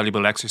still be a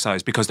valuable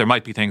exercise, because there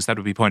might be things that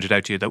would be pointed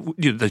out to you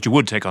that you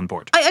would take on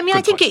board.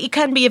 I think it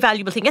can be a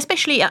valuable thing,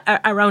 especially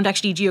around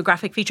actually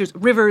geographic features,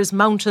 rivers,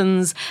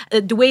 mountains,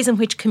 the ways in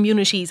which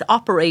communities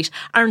operate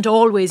aren't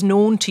always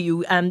known to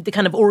you, the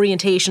kind of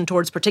orientation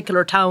towards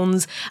particular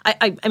towns.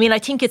 I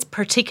think it's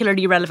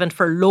particularly relevant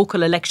for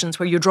local elections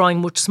where you're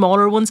drawing much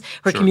smaller ones,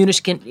 where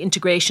community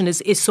integration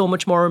is so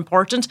much more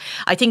important.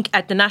 I think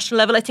at the national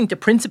level, I think the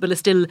principle is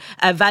still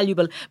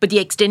valuable, but the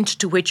extent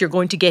to which you're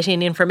going to get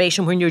in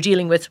information when you're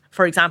dealing with,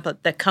 for example,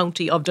 the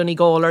county of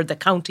Donegal or the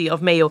county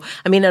of Mayo.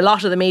 I mean, a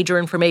lot of the major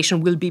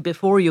information will be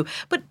before you,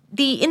 but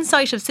the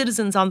insight of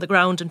citizens on the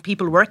ground and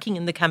people working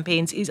in the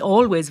campaigns is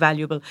always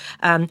valuable.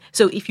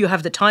 So if you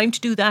have the time to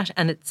do that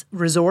and it's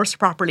resourced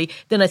properly,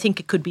 then I think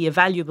it could be a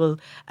valuable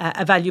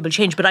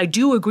change. But I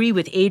do agree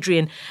with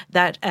Adrian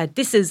that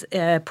this is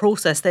a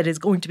process that is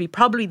going to be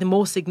probably the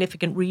most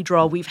significant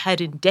redraw we've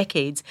had in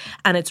decades,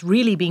 and it's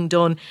really being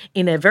done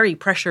in a very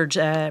pressured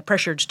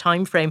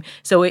time frame.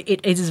 So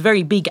it is a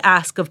very big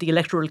ask of the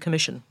Electoral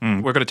Commission.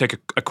 We're going to take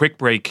a quick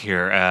break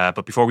here,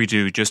 but before we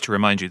do, just to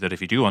remind you that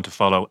if you do want to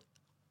follow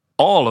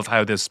all of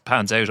how this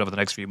pans out over the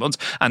next few months,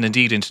 and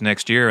indeed into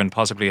next year, and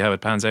possibly how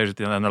it pans out at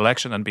an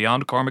election and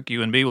beyond, Cormac,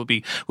 you and me will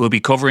be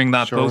covering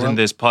that both in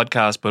this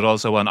podcast, but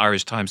also on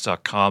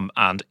irishtimes.com.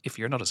 And if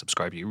you're not a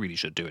subscriber, you really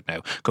should do it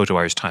now. Go to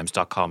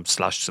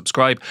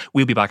irishtimes.com/subscribe.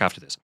 We'll be back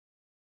after this.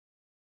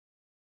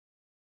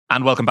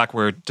 And welcome back.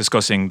 We're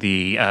discussing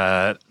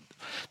the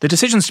the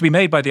decisions to be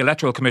made by the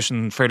Electoral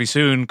Commission fairly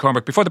soon.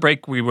 Cormac, before the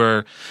break,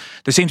 there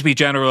seemed to be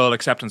general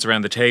acceptance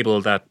around the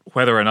table that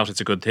whether or not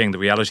it's a good thing, the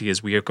reality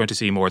is we are going to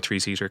see more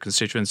three-seater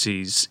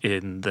constituencies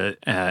in the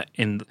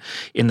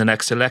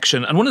next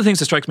election. And one of the things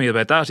that strikes me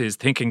about that is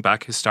thinking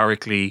back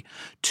historically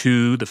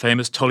to the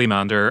famous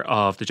Tullymander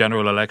of the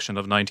general election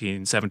of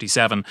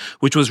 1977,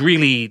 which was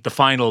really the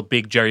final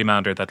big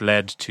gerrymander that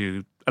led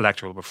to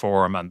electoral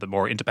reform and the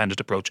more independent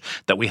approach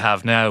that we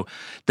have now.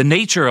 The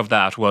nature of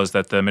that was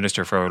that the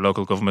Minister for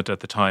Local Government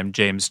at the time,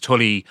 James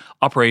Tully,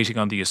 operating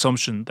on the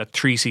assumption that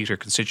three-seater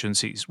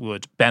constituencies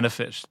would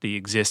benefit the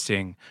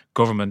existing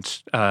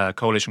government,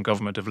 coalition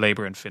government of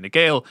Labour and Fine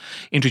Gael,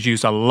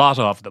 introduced a lot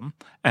of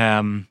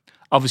them.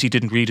 Obviously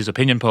didn't read his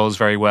opinion polls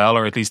very well,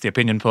 or at least the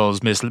opinion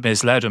polls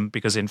misled him,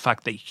 because in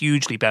fact they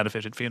hugely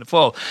benefited Fianna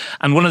Fáil.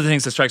 And one of the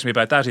things that strikes me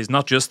about that is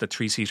not just that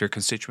three-seater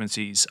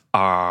constituencies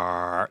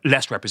are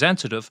less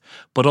representative,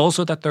 but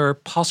also that they're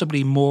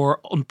possibly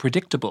more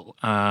unpredictable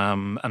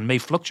and may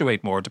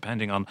fluctuate more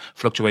depending on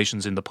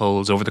fluctuations in the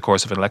polls over the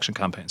course of an election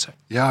campaign.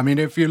 Yeah, I mean,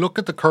 if you look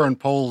at the current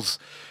polls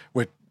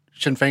with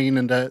Sinn Féin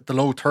in the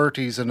low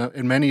 30s, and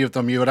in many of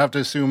them you would have to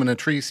assume in a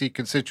three-seat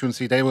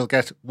constituency they will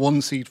get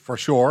one seat for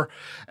sure.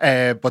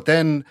 But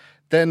then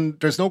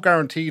there's no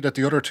guarantee that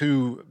the other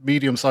two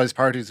medium-sized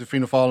parties of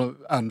Fianna Fáil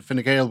and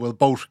Fine Gael will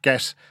both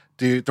get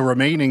the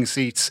remaining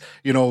seats.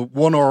 You know,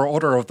 one or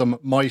other of them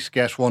might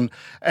get one.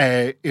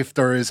 If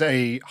there is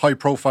a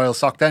high-profile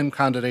Soc Dem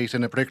candidate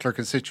in a particular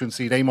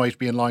constituency, they might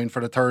be in line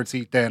for the third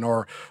seat then,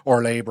 or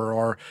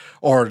Labour,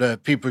 or the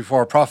People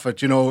Before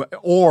Profit, you know,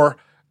 or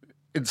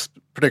in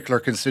particular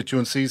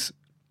constituencies,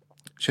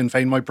 Sinn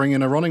Féin might bring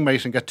in a running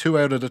mate and get two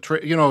out of the three.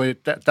 You know,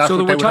 so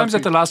there were times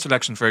at the last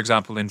election, for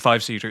example, in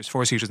four-seaters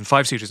and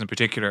five-seaters in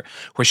particular,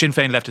 where Sinn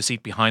Féin left a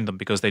seat behind them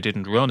because they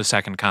didn't run a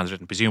second candidate,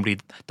 and presumably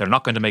they're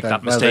not going to make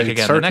that mistake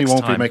again the next time. Certainly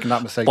won't be making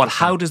that mistake. But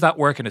how does that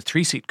work in a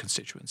three-seat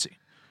constituency?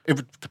 It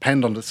would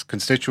depend on this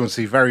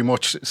constituency very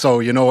much. So,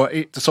 you know,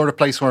 the sort of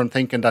place where I'm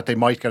thinking that they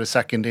might get a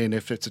second in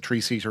if it's a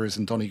three-seater is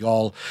in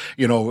Donegal.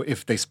 You know,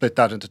 if they split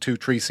that into two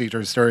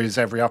three-seaters, there is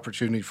every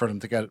opportunity for them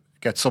to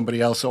get somebody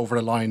else over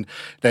the line.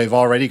 They've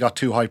already got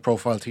two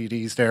high-profile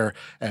TDs there,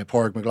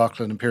 Pádraig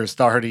McLaughlin and Piers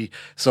Doherty.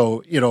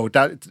 So, you know,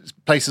 that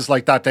places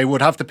like that, they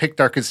would have to pick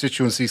their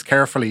constituencies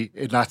carefully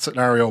in that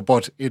scenario,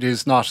 but it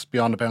is not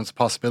beyond the bounds of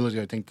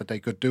possibility, I think, that they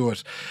could do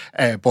it.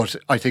 But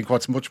I think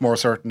what's much more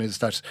certain is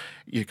that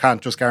you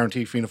can't just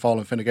guarantee Fianna Fáil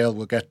and Fine Gael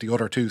will get the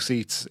other two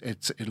seats.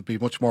 It'll be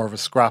much more of a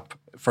scrap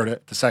for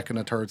the second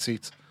and third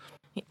seats.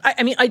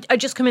 I mean, I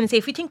just come in and say,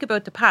 if we think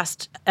about the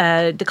past,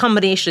 the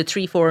combination of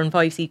 3, 4 and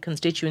 5 seat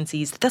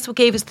constituencies, that's what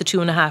gave us the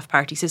 2.5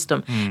 party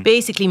system.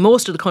 Basically,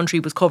 most of the country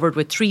was covered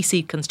with 3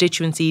 seat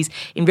constituencies.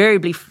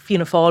 Invariably,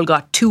 Fianna Fáil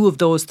got 2 of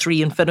those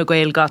 3 and Fine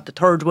Gael got the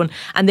third one.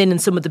 And then in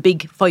some of the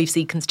big 5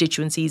 seat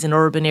constituencies in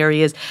urban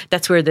areas,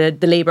 that's where the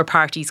Labour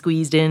Party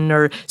squeezed in,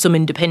 or some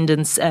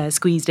independents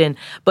squeezed in.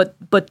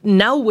 But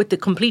now with the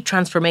complete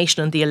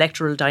transformation in the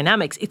electoral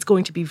dynamics, it's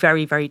going to be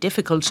very, very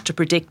difficult to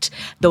predict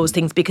those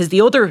things, because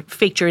the other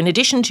feature, in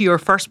addition to your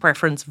first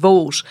preference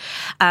vote,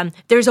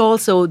 there's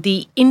also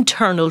the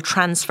internal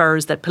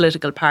transfers that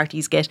political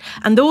parties get,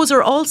 and those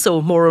are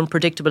also more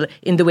unpredictable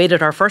in the way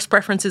that our first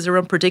preferences are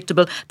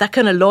unpredictable. That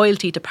kind of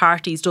loyalty to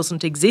parties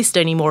doesn't exist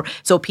anymore,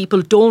 so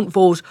people don't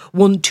vote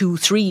 1, 2,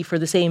 3 for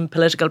the same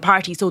political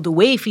party. So the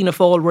way Fianna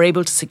Fáil were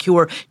able to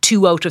secure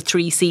 2 out of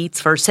 3 seats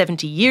for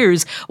 70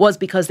 years was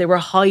because there were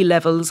high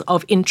levels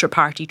of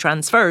intra-party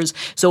transfers.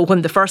 So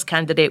when the first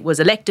candidate was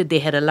elected, they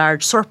had a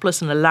large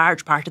surplus, and a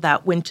large part of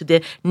that went to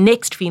the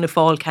next Fianna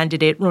Fáil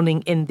candidate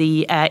running in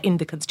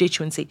the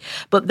constituency.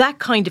 But that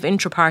kind of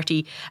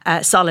intra-party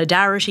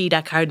solidarity,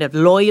 that kind of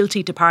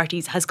loyalty to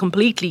parties has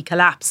completely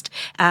collapsed.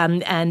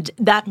 And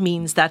that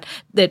means that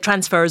the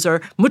transfers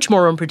are much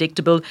more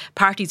unpredictable.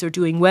 Parties are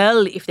doing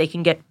well if they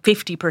can get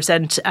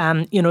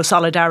 50%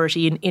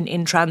 solidarity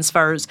in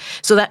transfers.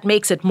 So that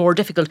makes it more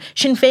difficult.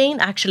 Sinn Féin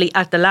actually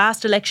at the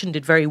last election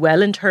did very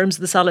well in terms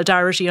of the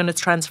solidarity on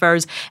its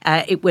transfers.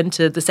 It went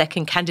to the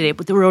second candidate,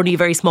 but there were only a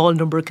very small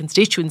number of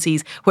constituencies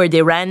where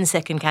they ran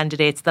second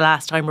candidates the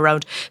last time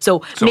around.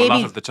 So maybe a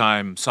lot of the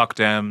time, Soc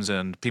Dems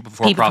and People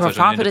Before Profit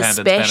and Independents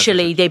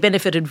especially, they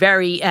benefited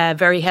very,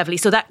 very heavily.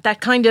 So that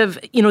kind of,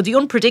 the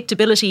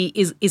unpredictability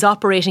is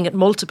operating at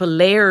multiple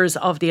layers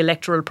of the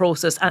electoral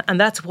process, and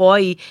that's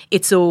why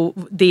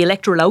the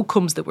electoral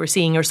outcomes that we're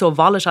seeing are so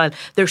volatile.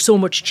 There's so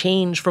much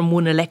change from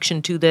one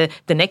election to the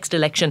next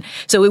election.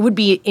 So it would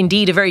be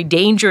indeed a very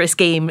dangerous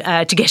game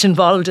to get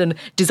involved in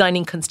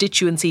designing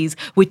constituencies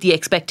with the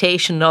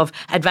expectation of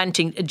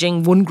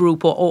advantaging one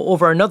group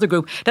over another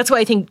group. That's why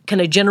I think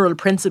kind of general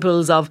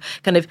principles of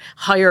kind of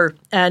higher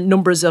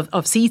numbers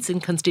of seats in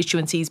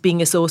constituencies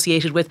being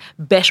associated with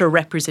better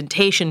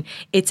representation,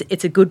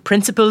 it's a good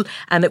principle,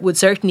 and it would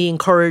certainly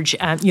encourage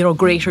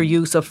greater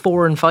use of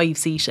 4 and 5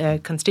 seat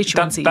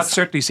constituencies. That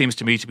certainly seems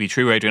to me to be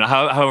true, Adrian.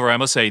 However, I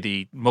must say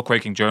the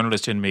muckraking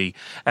journalist in me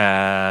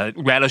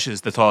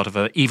relishes the thought of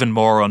an even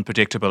more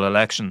unpredictable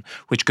election,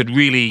 which could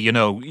really,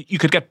 you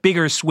could get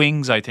bigger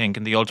swings, I think,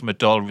 in the ultimate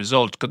dull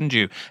result, couldn't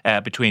you,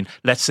 between,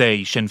 let's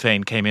say, Sinn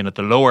Féin came in at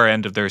the lower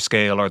end of their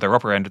scale or their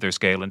upper end of their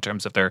scale in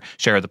terms of their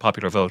share of the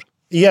popular vote?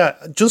 Yeah,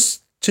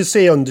 just to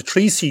say on the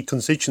 3-seat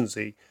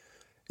constituency,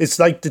 it's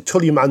like the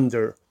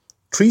Tullimander.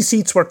 3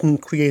 seats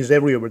weren't created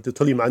everywhere with the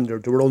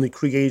Tullimander. They were only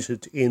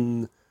created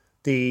in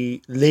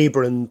the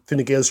Labour and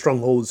Fine Gael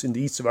strongholds in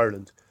the east of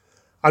Ireland.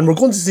 And we're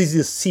going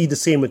to see the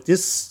same with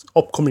this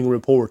upcoming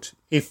report.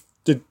 If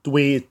the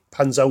way it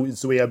pans out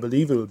is the way I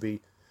believe it will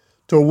be,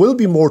 there will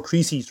be more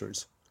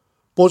 3-seaters.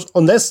 But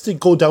unless they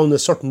go down a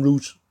certain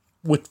route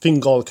with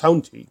Fingal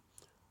County,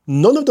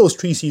 none of those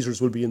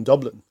 3-seaters will be in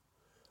Dublin.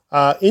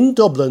 In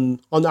Dublin,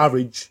 on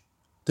average,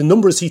 the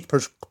number of seats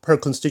per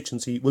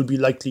constituency will be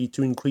likely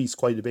to increase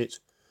quite a bit.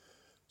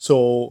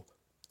 So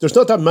there's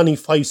not that many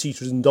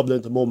 5-seaters in Dublin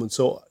at the moment.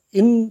 So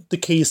in the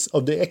case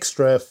of the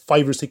extra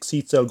 5 or 6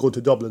 seats that'll go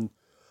to Dublin,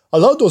 a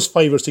lot of those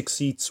 5 or 6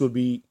 seats will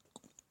be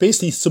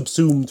basically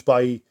subsumed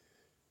by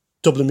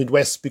Dublin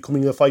Midwest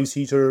becoming a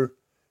 5-seater,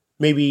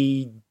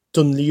 maybe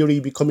Dunleary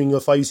becoming a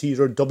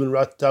 5-seater, Dublin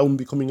Rathdown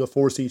becoming a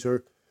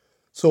 4-seater.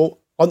 So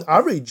on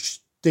average,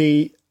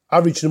 the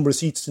average number of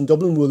seats in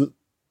Dublin will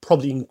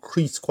probably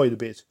increase quite a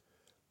bit.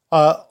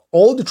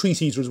 All the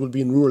 3-seaters will be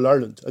in rural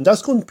Ireland, and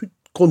that's going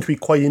to be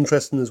quite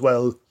interesting as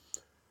well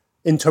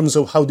in terms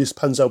of how this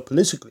pans out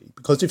politically.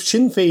 Because if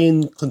Sinn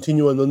Féin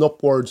continue on an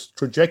upward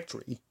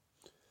trajectory,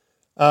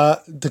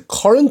 the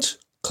current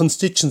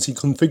constituency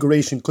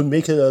configuration could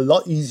make it a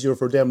lot easier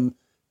for them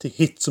to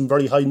hit some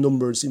very high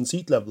numbers in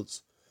seat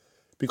levels.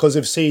 Because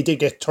if, say, they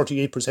get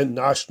 38%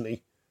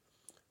 nationally,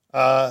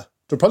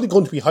 they're probably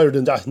going to be higher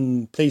than that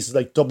in places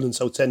like Dublin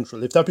South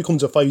Central. If that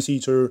becomes a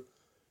 5-seater,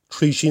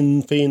 3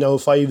 Sinn Féin out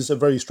of 5 is a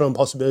very strong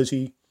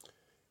possibility.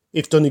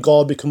 If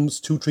Donegal becomes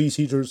 2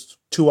 3-seaters,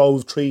 2 out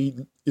of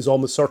 3 is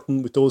almost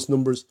certain with those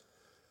numbers.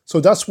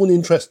 So that's one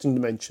interesting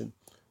dimension.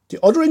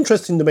 The other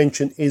interesting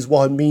dimension is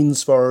what it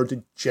means for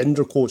the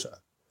gender quota.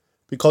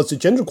 Because the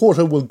gender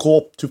quota will go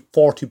up to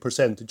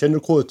 40%. The gender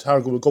quota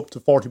target will go up to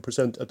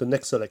 40% at the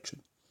next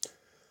election.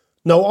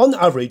 Now, on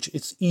average,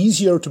 it's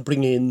easier to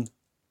bring in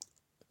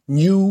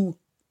new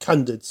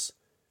candidates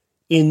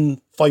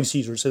in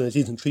 5-seaters than it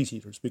is in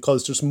 3-seaters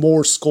because there's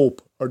more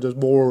scope or there's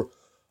more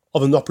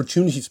of an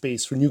opportunity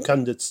space for new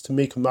candidates to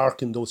make a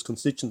mark in those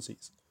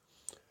constituencies.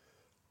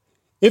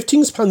 If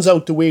things pans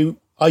out the way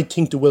I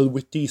think they will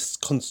with this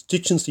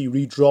constituency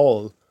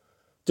redrawal,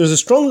 there's a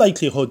strong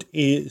likelihood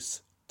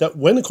is that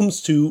when it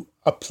comes to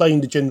applying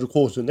the gender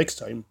quota next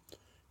time,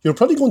 you're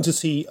probably going to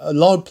see a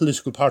lot of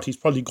political parties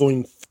probably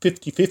going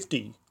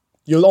 50-50.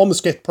 You'll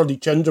almost get probably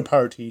gender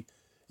parity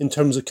in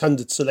terms of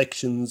candidate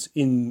selections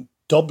in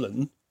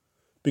Dublin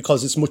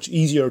because it's much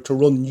easier to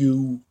run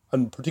new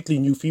and particularly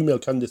new female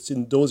candidates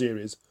in those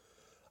areas.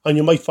 And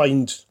you might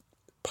find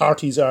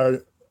parties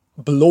are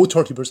below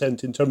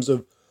 30% in terms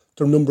of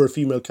their number of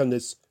female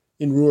candidates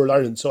in rural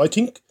Ireland. So I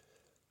think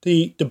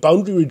the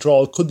boundary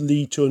withdrawal could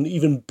lead to an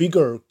even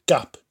bigger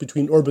gap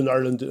between urban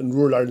Ireland and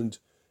rural Ireland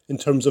in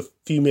terms of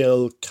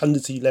female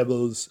candidacy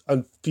levels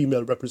and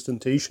female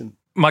representation.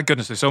 My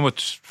goodness, there's so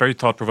much very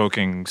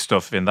thought-provoking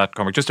stuff in that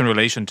comment, just in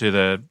relation to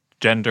the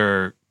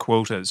gender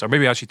quotas, or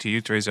maybe actually to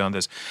you, Teresa, on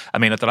this. I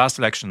mean, at the last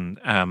election,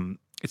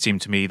 it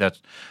seemed to me that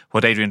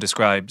what Adrian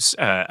describes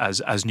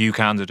as new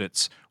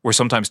candidates were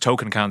sometimes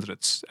token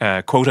candidates,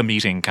 quota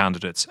meeting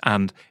candidates,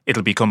 and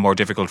it'll become more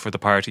difficult for the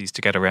parties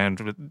to get around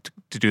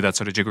to do that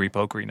sort of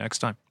jiggery-pokery next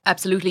time.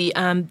 Absolutely.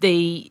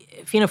 The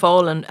Fianna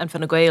Fáil and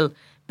Fine Gael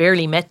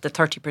barely met the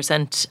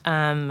 30%.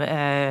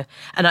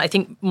 And I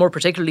think more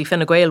particularly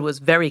Fine Gael was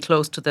very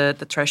close to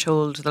the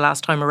threshold the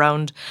last time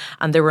around.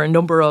 And there were a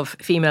number of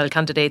female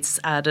candidates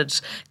added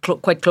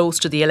quite close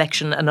to the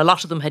election. And a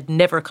lot of them had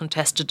never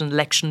contested an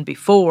election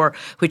before,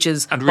 which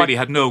is... And really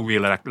had no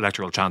real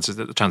electoral chances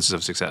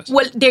of success.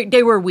 Well,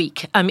 they were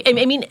weak. I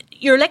mean,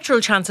 your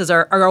electoral chances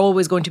are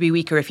always going to be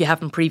weaker if you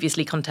haven't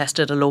previously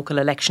contested a local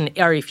election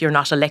or if you're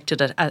not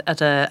elected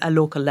at a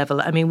local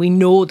level. I mean, we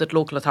know that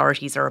local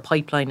authorities are a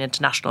pipeline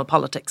into national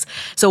politics.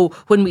 So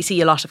when we see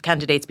a lot of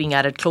candidates being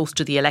added close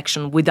to the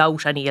election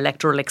without any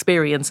electoral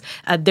experience,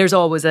 there's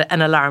always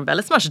an alarm bell.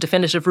 It's not a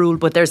definitive rule,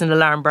 but there's an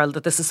alarm bell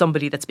that this is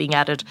somebody that's being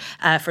added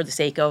for the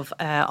sake of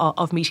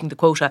meeting the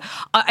quota.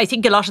 I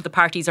think a lot of the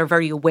parties are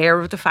very aware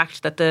of the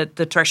fact that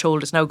the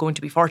threshold is now going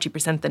to be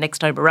 40% the next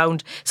time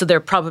around. So they're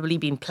probably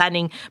been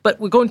planning, but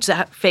we're going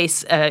to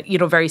face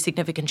very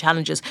significant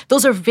challenges.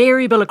 Those are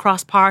variable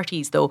across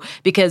parties though,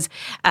 because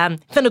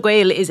Fine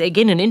Gael is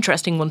again an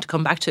interesting one to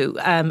come back to,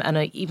 and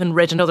I even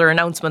read another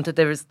announcement that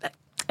there is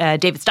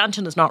David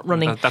Stanton is not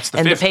running in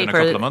the paper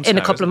in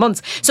a couple of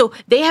months. So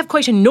they have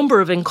quite a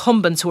number of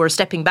incumbents who are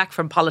stepping back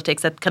from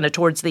politics at kind of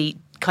towards the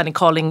kind of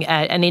calling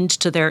an end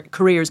to their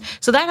careers.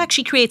 So that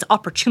actually creates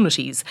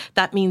opportunities.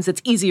 That means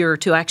it's easier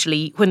to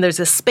actually, when there's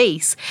a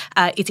space,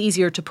 it's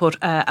easier to put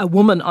a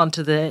woman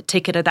onto the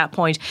ticket at that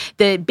point.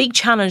 The big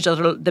challenge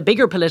that the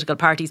bigger political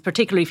parties,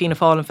 particularly Fianna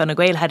Fáil and Fine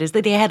Gael, had is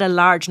that they had a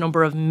large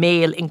number of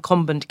male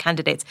incumbent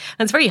candidates.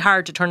 And it's very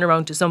hard to turn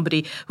around to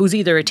somebody who's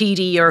either a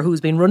TD or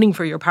who's been running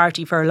for your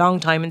party for a long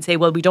time and say,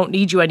 well, we don't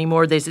need you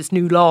anymore. There's this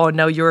new law and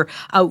now you're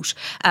out.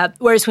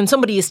 Whereas when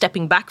somebody is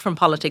stepping back from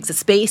politics, a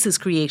space is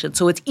created.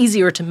 So it's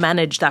easier to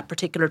manage that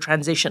particular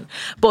transition.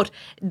 But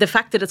the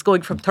fact that it's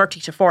going from 30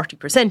 to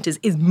 40%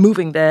 is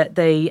moving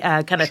the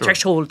kind of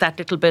threshold that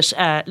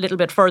little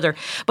bit further.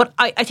 But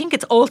I think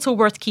it's also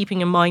worth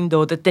keeping in mind,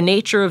 though, that the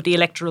nature of the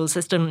electoral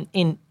system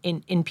in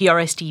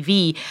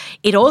PRSTV,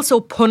 it also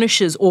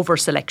punishes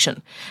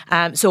over-selection.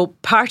 So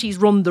parties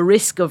run the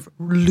risk of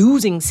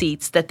losing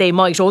seats that they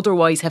might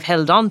otherwise have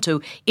held on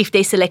to if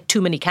they select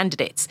too many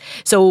candidates.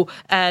 So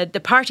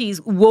the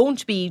parties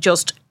won't be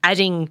just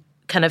adding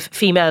kind of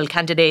female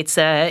candidates,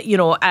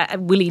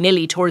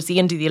 willy-nilly towards the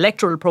end of the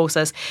electoral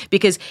process,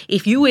 because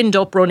if you end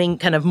up running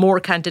kind of more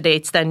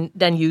candidates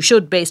than you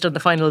should based on the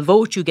final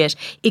vote you get,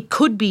 it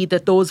could be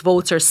that those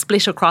votes are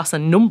split across a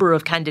number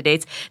of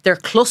candidates. They're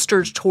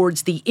clustered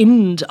towards the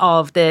end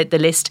of the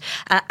list,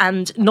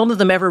 and none of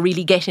them ever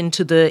really get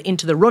into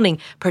the running,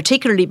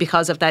 particularly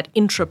because of that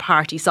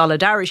intra-party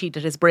solidarity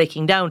that is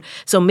breaking down.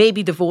 So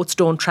maybe the votes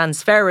don't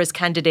transfer as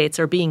candidates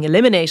are being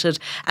eliminated,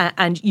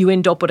 and you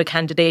end up with a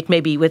candidate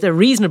maybe with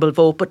a reasonable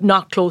vote but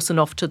not close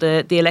enough to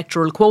the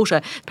electoral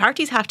quota.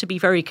 Parties have to be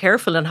very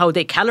careful in how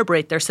they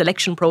calibrate their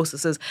selection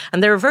processes,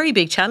 and there are very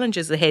big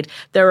challenges ahead.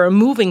 There are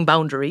moving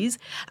boundaries,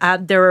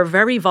 there are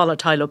very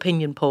volatile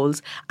opinion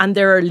polls, and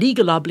there are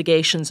legal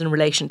obligations in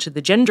relation to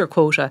the gender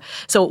quota.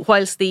 So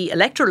whilst the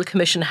Electoral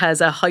Commission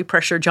has a high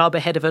pressure job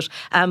ahead of it,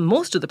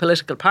 most of the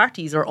political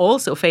parties are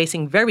also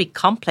facing very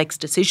complex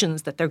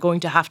decisions that they're going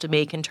to have to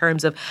make in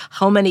terms of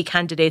how many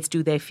candidates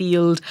do they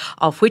field,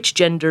 of which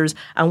genders,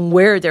 and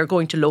where they're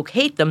going to locate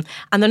them.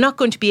 And they're not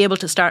going to be able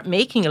to start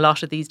making a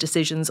lot of these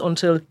decisions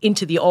until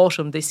into the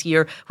autumn this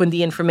year, when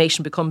the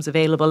information becomes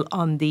available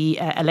on the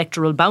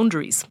electoral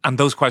boundaries. And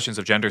those questions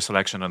of gender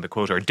selection and the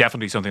quota are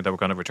definitely something that we're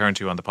going to return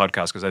to on the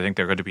podcast, because I think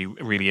they're going to be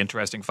a really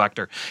interesting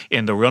factor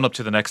in the run-up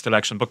to the next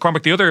election. But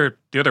Cormac, the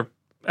other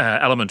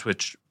element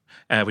which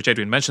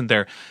Adrian mentioned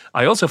there,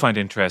 I also find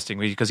interesting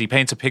because he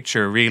paints a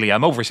picture, really,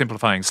 I'm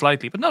oversimplifying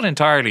slightly, but not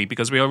entirely,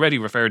 because we already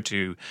referred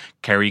to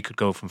Kerry could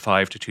go from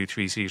 5 to 2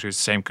 3-seaters.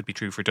 Same could be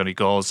true for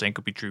Donegal, same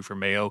could be true for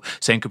Mayo,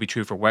 same could be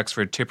true for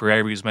Wexford.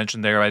 Tipperary was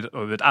mentioned there. I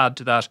would add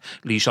to that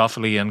Laois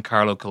Offaly and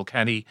Carlow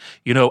Kilkenny.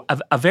 You know,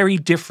 a very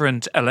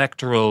different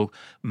electoral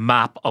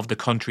map of the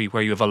country,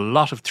 where you have a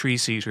lot of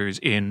 3-seaters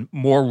in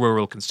more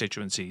rural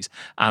constituencies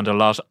and a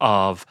lot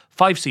of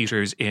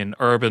 5-seaters in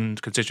urban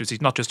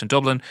constituencies, not just in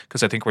Dublin,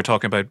 because I think we're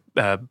talking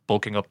about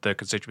bulking up the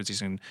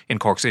constituencies in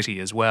Cork City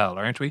as well,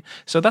 aren't we?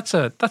 So that's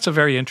a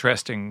very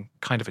interesting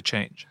kind of a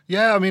change.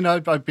 Yeah, I mean,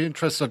 I'd be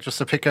interested just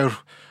to pick out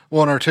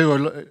one or two.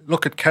 Or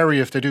look at Kerry.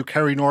 If they do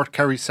Kerry North,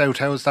 Kerry South,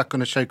 how is that going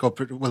to shake up?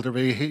 Will there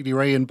be a Healy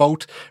Ray in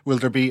both? Will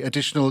there be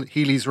additional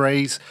Healy's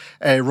Rays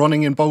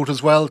running in both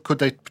as well? Could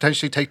they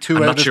potentially take two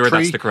I'm out not of sure three?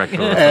 That's the correct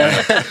rule.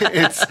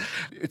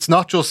 It's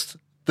not just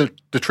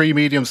the three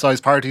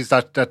medium-sized parties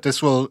that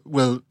this will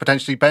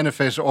potentially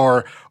benefit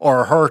or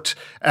hurt,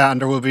 and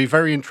there will be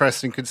very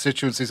interesting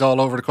constituencies all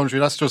over the country.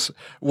 That's just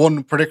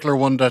one particular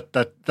one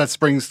that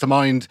springs to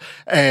mind.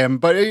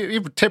 But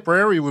even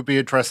Tipperary would be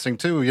interesting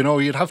too. You know,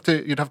 you'd have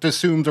to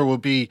assume there will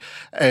be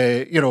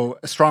a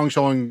strong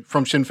showing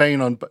from Sinn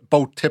Féin on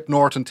both Tip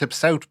North and Tip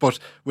South. But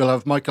we'll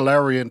have Michael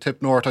Lowry in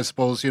Tip North, I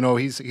suppose. You know,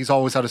 he's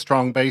always had a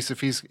strong base. If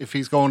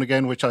he's going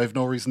again, which I have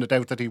no reason to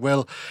doubt that he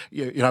will,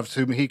 you have to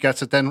assume he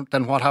gets it. Then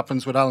what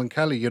happens with Alan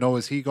Kelly? You know,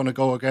 is he going to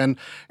go again?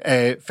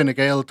 Fine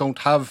Gael don't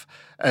have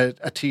a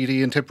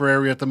TD in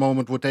Tipperary at the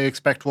moment. Would they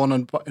expect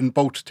one in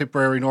both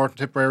Tipperary North and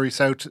Tipperary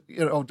South?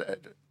 You know,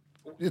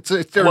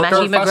 they're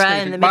Matty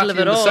McGrath in the middle of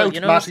it all. South,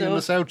 you know, Matty in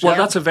the South. Well, yeah.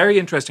 that's a very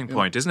interesting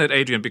point, isn't it,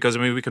 Adrian? Because, I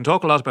mean, we can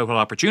talk a lot about what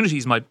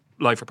opportunities might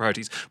lie for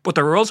parties, but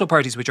there are also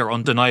parties which are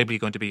undeniably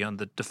going to be on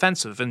the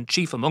defensive, and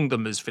chief among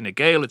them is Fine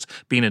Gael. It's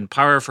been in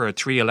power for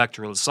 3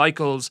 electoral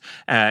cycles.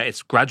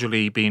 It's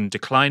gradually been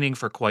declining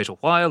for quite a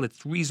while.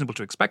 It's reasonable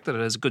to expect that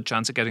it has a good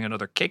chance of getting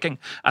another kicking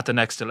at the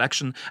next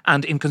election.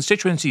 And in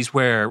constituencies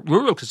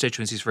rural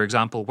constituencies, for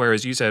example, where,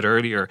 as you said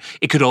earlier,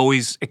 it could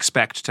always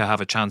expect to have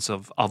a chance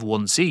of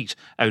one seat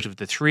out of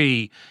the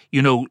 3,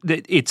 you know,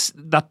 it's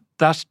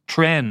that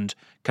trend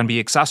can be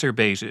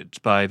exacerbated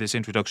by this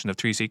introduction of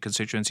 3-seat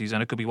constituencies,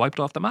 and it could be wiped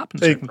off the map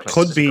in certain places.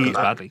 Could be.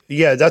 Badly.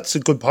 Yeah, that's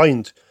a good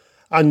point.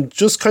 And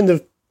just kind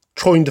of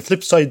throwing the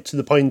flip side to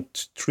the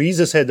point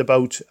Teresa said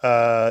about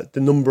the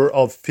number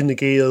of Fine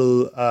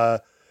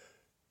Gael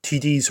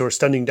TDs who are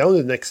standing down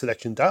in the next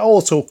election, that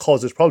also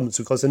causes problems,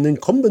 because an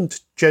incumbent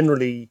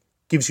generally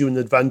gives you an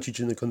advantage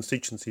in the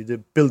constituency. They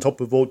built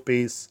up a vote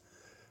base,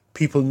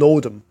 people know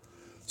them.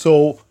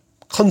 So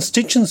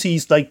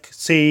constituencies like,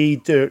 say,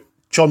 the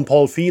John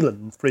Paul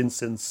Phelan, for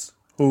instance,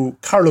 who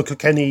Carlow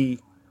Kilkenny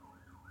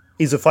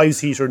is a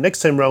 5-seater.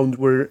 Next time round,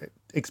 we're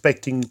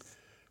expecting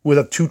we'll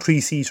have 2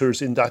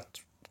 3-seaters in that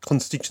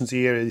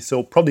constituency area.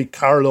 So probably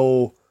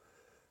Carlow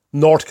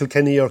North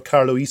Kilkenny or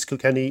Carlow East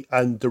Kilkenny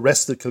and the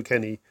rest of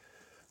Kilkenny.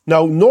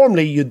 Now,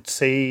 normally you'd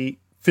say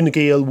Fine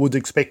Gael would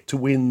expect to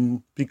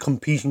win, be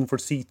competing for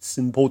seats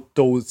in both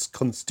those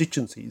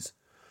constituencies.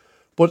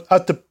 But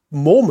at the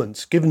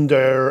moment, given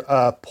their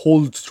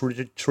poll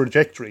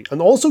trajectory,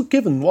 and also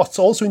given what's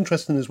also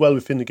interesting as well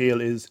with Fine Gael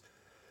is,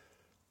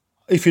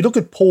 if you look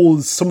at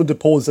polls, some of the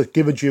polls that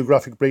give a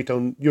geographic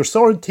breakdown, you're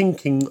sort of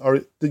thinking,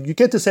 or you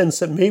get the sense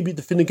that maybe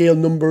the Fine Gael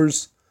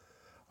numbers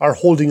are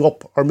holding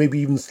up, or maybe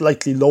even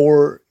slightly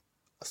lower,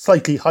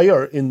 slightly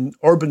higher in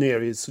urban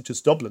areas such as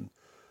Dublin.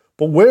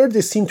 But where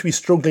they seem to be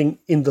struggling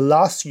in the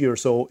last year or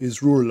so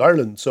is rural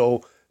Ireland.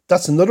 So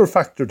that's another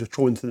factor to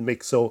throw into the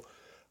mix. So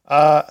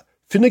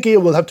Fine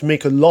Gael will have to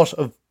make a lot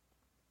of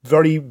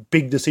very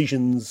big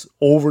decisions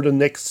over the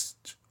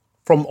next,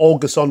 from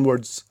August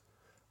onwards.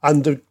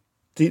 And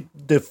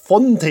the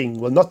fun thing,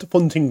 well, not the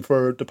fun thing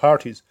for the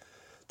parties,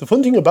 the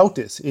fun thing about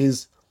this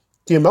is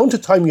the amount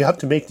of time you have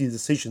to make these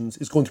decisions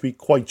is going to be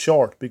quite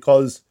short,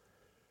 because,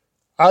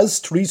 as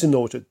Teresa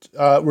noted,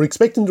 we're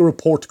expecting the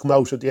report to come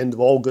out at the end of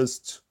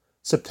August.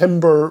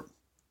 September,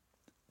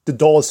 the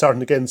Dáil is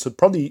starting again, so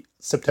probably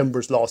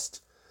September's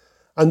lost.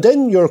 And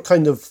then you're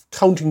kind of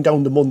counting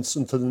down the months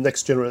until the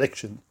next general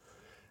election.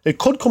 It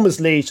could come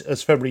as late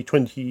as February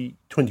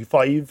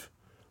 2025,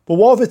 but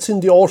what if it's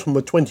in the autumn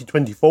of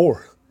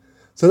 2024?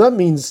 So that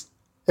means,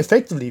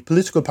 effectively,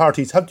 political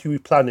parties have to be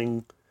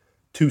planning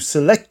to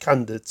select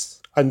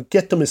candidates and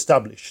get them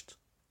established,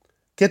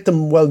 get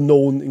them well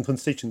known in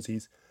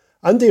constituencies,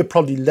 and they have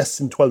probably less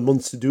than 12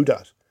 months to do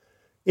that.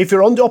 If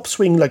you're on the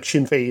upswing like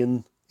Sinn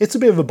Féin, it's a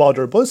bit of a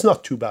bother, but it's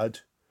not too bad.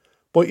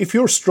 But if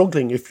you're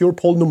struggling, if your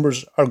poll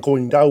numbers are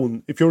going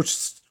down, if you're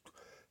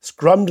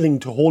scrambling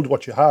to hold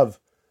what you have,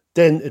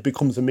 then it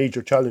becomes a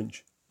major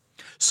challenge.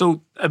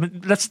 So,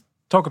 let's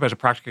talk about a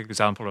practical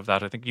example of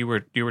that. I think you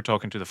were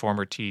talking to the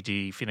former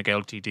TD, Fine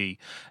Gael TD,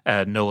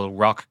 Noel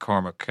Rock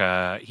Cormac.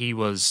 He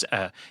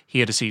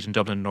had a seat in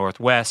Dublin North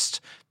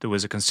West. There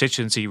was a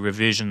constituency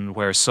revision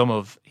where some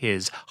of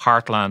his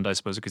heartland, I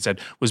suppose you could say,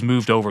 was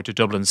moved over to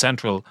Dublin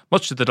Central,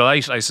 much to the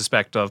delight, I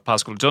suspect, of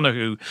Pascal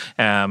Donoghue,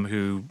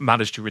 who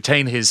managed to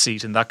retain his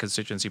seat in that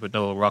constituency, but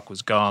Noel Rock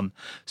was gone.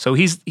 So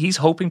he's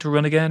hoping to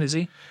run again, is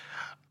he?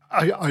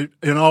 I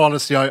in all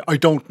honesty, I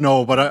don't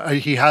know, but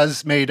he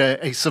has made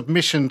a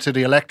submission to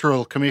the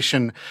Electoral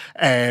Commission,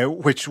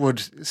 which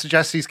would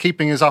suggest he's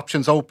keeping his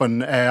options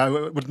open. I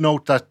would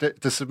note that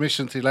the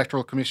submission to the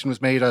Electoral Commission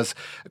was made as,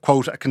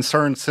 quote, a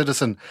concerned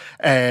citizen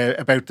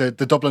about the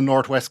Dublin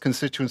North West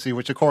constituency,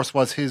 which of course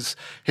was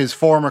his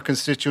former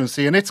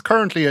constituency, and it's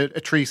currently a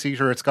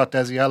 3-seater. It's got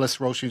Desi Ellis,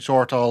 Roisin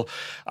Shortall,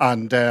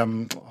 and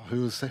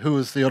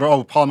who's the other?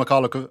 Oh, Paul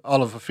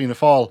McAuliffe of Fianna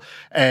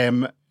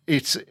Fáil.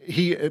 It's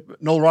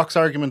Noel Rock's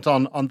argument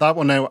on that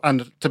one now,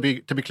 and to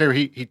be clear,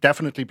 he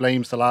definitely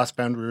blames the last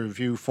boundary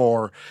review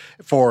for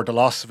the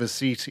loss of his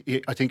seat.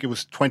 I think it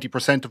was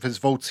 20% of his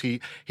votes he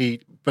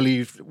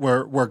believed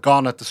were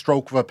gone at the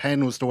stroke of a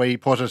pen, was the way he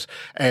put it.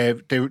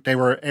 They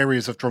were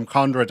areas of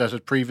Drumcondra that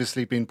had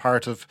previously been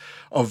part of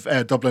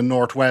Dublin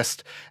North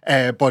West.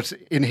 But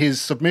in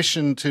his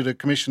submission to the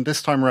Commission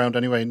this time around,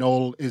 anyway,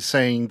 Noel is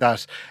saying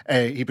that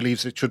he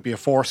believes it should be a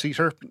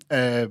 4-seater.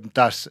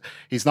 That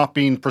he's not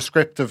being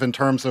prescriptive in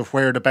terms of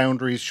where the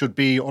boundaries should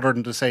be, other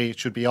than to say it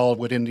should be all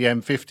within the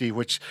M50,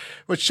 which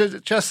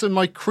just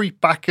might creep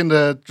back in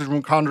the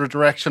Drumcondra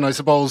direction, I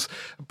suppose.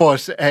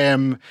 But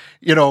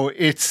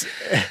it's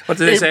what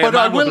do they say? A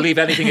man will believe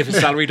anything if his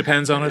salary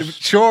depends on it.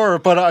 Sure,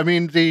 but I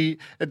mean the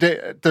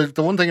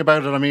one thing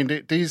about it, I mean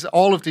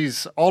all of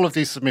these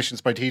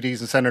submissions by TDs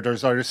and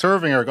senators, either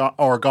serving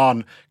or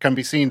gone, can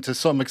be seen to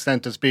some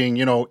extent as being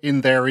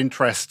in their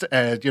interest.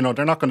 They're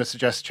not going to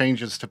suggest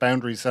changes to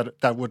boundaries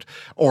that would,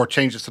 or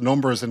changes to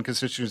numbers in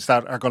constituencies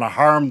that are going to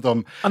harm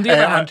them. On the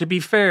other hand, to be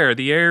fair,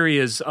 the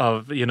areas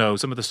of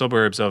some of the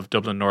suburbs of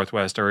Dublin North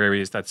West are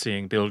areas that's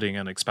seeing building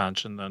and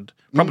expansion and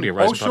probably a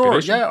rising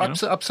population. Yeah,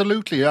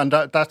 absolutely, and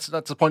that's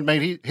the point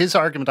made. His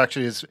argument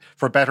actually is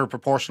for better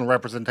proportional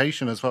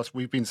representation, as what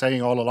we've been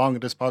saying all along in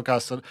this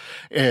podcast.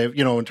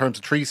 In terms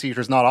of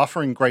 3-seaters not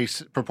offering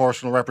great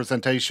proportional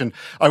representation,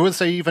 I will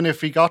say even if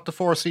he got the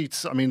 4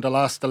 seats, I mean the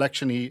last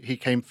election he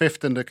came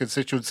 5th in the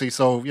constituency,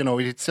 so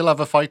he'd still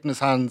have a fight in his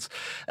hands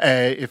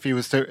if he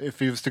was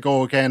to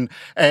go again.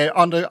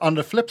 On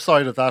the flip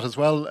side of that as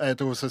well,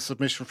 there was a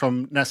submission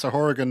from Nessa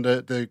Horrigan,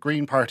 the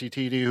Green Party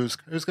TD, who's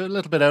a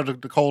little bit out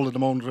of the cold at the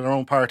moment with her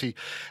own party.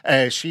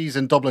 She's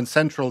in Dublin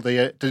Central,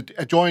 the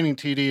adjoining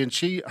TD,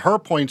 and her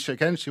point,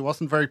 again, she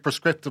wasn't very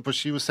prescriptive, but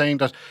she was saying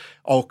that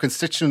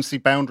constituency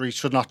boundaries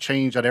should not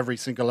change at every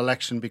single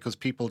election because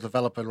people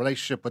develop a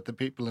relationship with the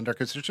people in their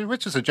constituency,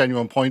 which is a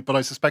genuine point, but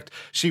I suspect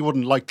she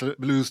wouldn't like to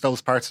lose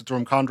those parts of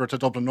Drumcondra to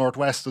Dublin North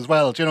West as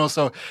well.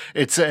 So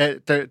it's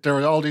there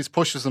there are all these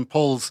pushes and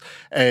pulls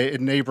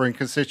in neighbouring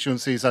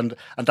constituencies, and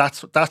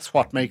that's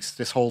what makes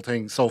this whole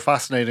thing so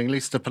fascinating, at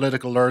least to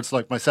political nerds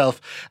like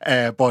myself.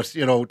 But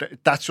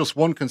that's just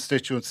one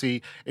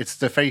constituency. It's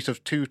the fate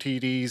of 2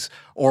 TDs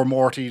or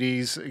more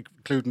TDs,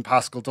 including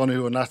Pascal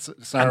Donoghue, and that's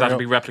scenario. And that'll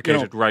be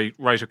replicated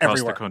right across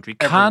everywhere, the country.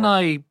 everywhere. Can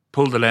I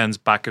pull the lens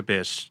back a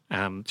bit,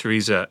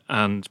 Theresa?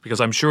 And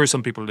because I'm sure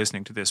some people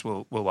listening to this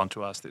will want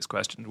to ask this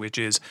question, which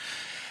is,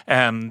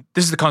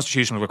 this is the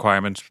constitutional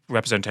requirement,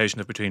 representation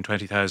of between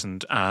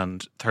 20,000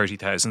 and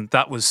 30,000.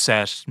 That was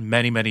set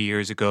many, many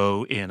years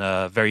ago in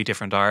a very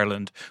different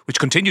Ireland, which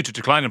continued to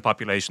decline in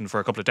population for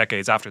a couple of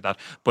decades after that,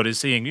 but is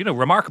seeing,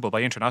 remarkable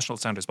by international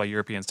standards, by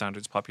European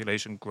standards,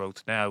 population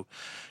growth now.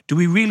 Do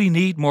we really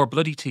need more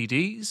bloody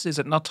TDs? Is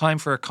it not time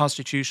for a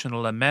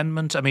constitutional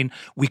amendment? I mean,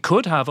 we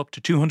could have up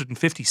to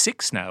 256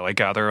 now, I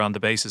gather, on the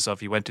basis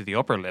of you went to the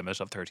upper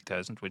limit of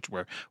 30,000, which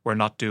we're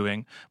not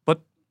doing.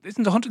 But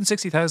isn't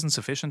 160,000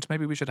 sufficient?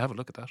 Maybe we should have a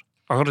look at that.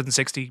 Or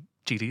 160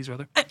 TDs,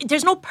 rather.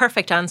 There's no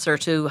perfect answer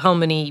to how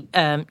many,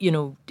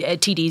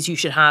 TDs you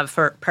should have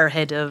per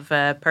head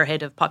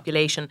of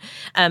population.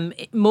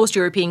 Most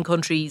European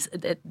countries,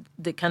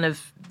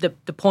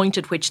 the point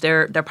at which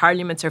their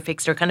parliaments are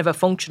fixed are kind of a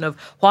function of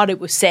what it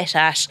was set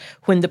at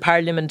when the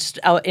parliament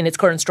in its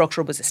current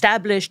structure was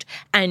established,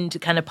 and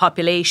kind of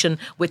population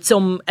with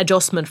some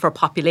adjustment for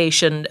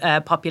population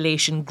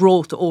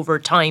growth over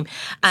time.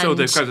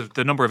 And so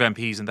the number of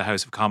MPs in the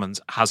House of Commons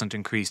hasn't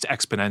increased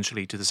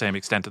exponentially to the same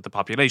extent that the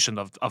population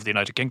of the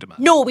United Kingdom has.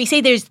 No, we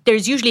say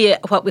there's usually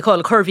what we call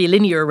a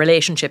curvilinear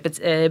relationship. It's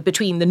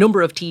between the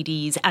number of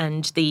TDs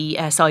and the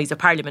size of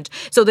Parliament.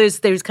 So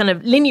there's kind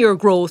of linear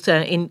growth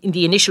in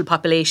the initial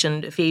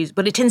population phase,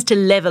 but it tends to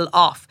level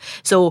off.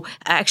 So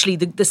actually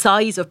the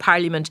size of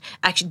Parliament,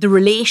 actually the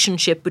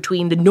relationship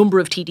between the number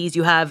of TDs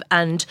you have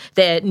and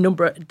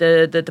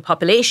the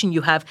population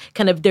you have,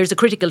 kind of there's a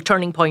critical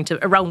turning point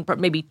around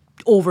maybe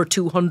over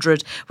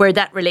 200, where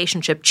that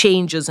relationship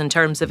changes in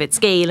terms of its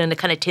scale, and it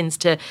kind of tends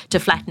to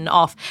flatten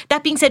off.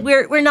 That being said,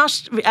 we're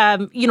not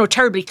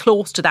terribly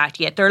close to that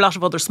yet. There are a lot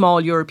of other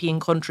small European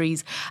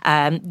countries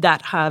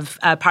that have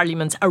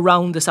parliaments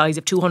around the size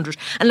of 200,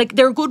 and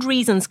there are good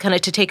reasons kind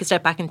of to take a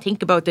step back and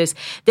think about this.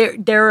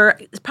 There are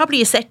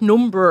probably a set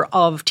number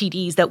of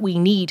TDs that we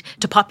need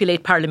to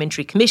populate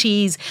parliamentary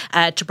committees,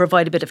 to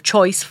provide a bit of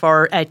choice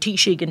for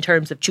Taoiseach in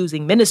terms of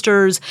choosing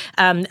ministers,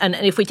 and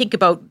if we think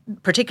about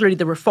particularly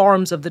the reforms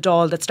of the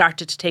Dáil that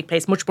started to take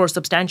place much more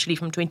substantially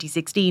from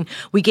 2016,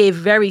 we gave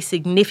very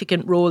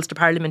significant roles to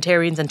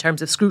parliamentarians in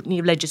terms of scrutiny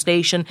of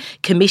legislation.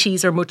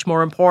 Committees are much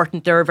more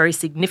important. There are very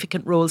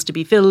significant roles to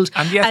be filled.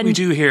 And yet we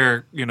do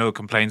hear,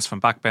 complaints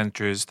from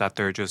backbenchers that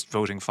they're just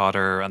voting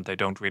fodder and they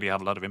don't really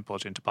have a lot of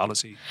input into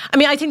policy. I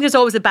mean, I think there's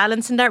always a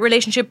balance in that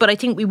relationship, but I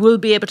think we will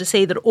be able to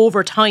say that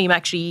over time,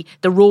 actually,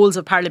 the roles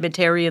of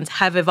parliamentarians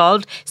have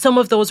evolved. Some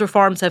of those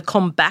reforms have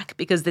come back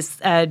because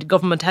this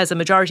government has a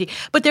majority,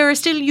 but there are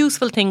still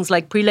useful things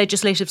like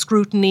pre-legislative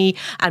scrutiny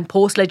and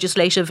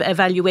post-legislative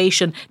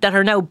evaluation that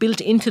are now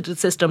built into the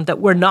system that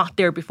were not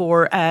there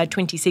before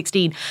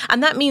 2016.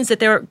 And that means that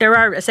there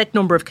are a set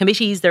number of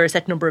committees, there are a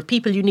set number of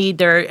people you need,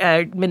 there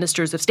are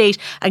ministers of state,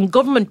 and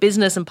government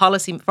business and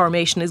policy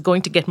formation is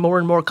going to get more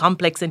and more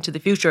complex into the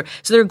future.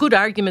 So there are good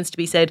arguments to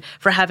be said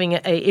for having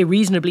a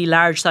reasonably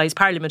large size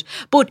parliament,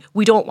 but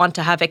we don't want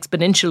to have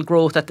exponential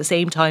growth at the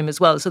same time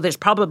as well. So there's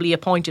probably a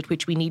point at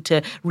which we need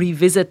to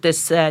revisit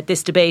this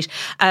debate.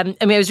 I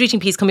was reading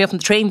a piece coming up on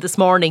the train this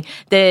morning.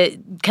 The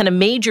kind of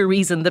major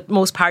reason that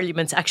most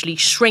parliaments actually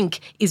shrink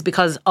is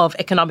because of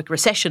economic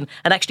recession,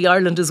 and actually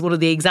Ireland is one of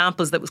the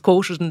examples that was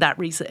quoted in that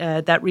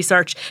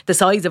research. The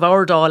size of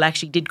our Dáil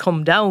actually did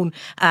come down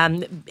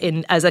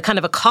as a kind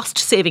of a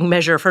cost-saving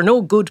measure for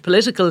no good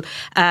political it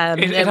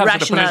had rationale.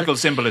 a political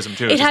symbolism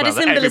to it. It had a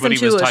symbolism Everybody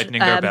to was it.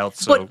 tightening their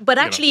belts. So, but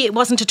actually it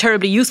wasn't a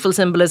terribly useful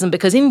symbolism,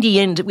 because in the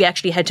end we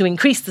actually had to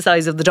increase the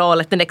size of the Dáil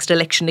at the next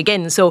election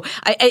again. So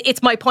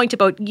it's my point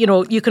about,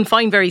 you can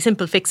find very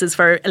simple fixes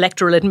for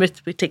electoral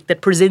arithmetic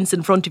that presents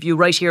in front of you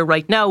right here,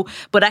 right now,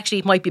 but actually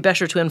it might be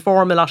better to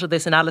inform a lot of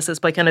this analysis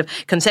by kind of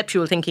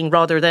conceptual thinking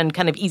rather than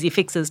kind of easy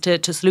fixes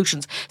to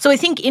solutions. So I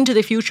think into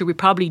the future we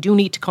probably do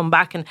need to come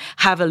back and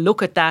have a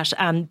look at that,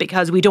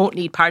 because we don't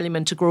need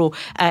Parliament to grow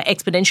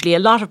exponentially. A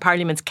lot of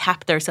parliaments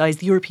cap their size.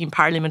 The European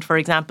Parliament, for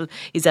example,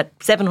 is at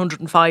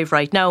 705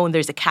 right now, and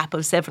there's a cap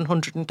of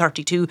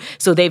 732.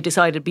 So they've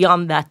decided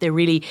beyond that,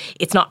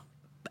 it's not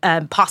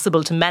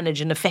possible to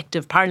manage an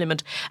effective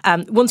parliament.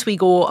 Once we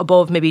go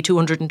above maybe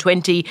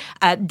 220,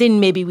 then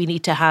maybe we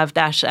need to have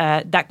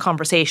that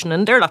conversation.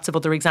 And there are lots of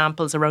other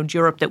examples around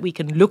Europe that we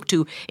can look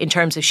to in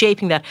terms of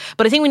shaping that.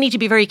 But I think we need to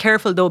be very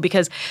careful, though,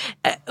 because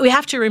we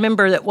have to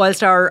remember that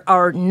whilst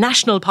our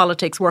national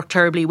politics work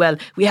terribly well,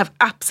 we have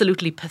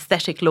absolutely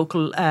pathetic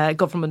local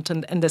government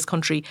in this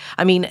country.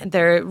 I mean,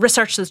 the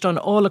research that's done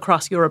all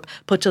across Europe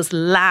puts us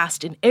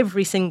last in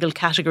every single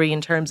category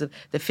in terms of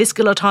the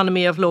fiscal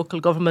autonomy of local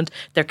government,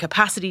 their their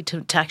capacity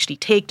to actually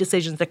take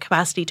decisions, their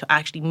capacity to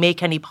actually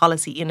make any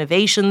policy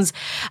innovations.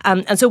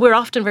 And so we're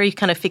often very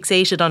kind of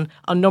fixated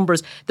on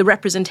numbers. The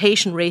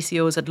representation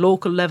ratios at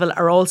local level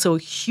are also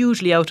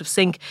hugely out of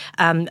sync.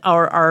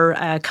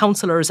 Our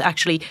councillors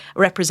actually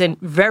represent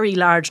very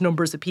large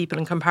numbers of people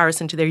in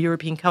comparison to their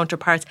European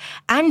counterparts.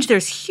 And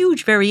there's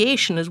huge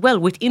variation as well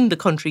within the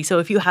country. So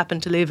if you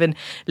happen to live in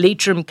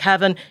Leitrim,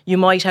 Cavan, you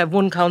might have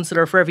one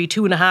councillor for every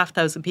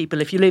 2,500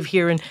 people. If you live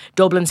here in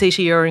Dublin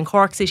City or in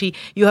Cork City,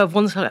 you have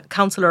one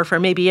councillor for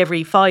maybe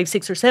every 5,000,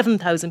 6,000 or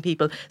 7,000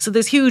 people. So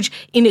there's huge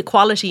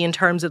inequality in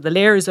terms of the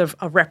layers of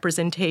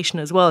representation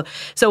as well.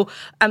 So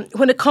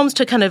when it comes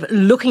to kind of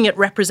looking at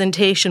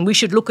representation, we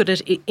should look at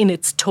it in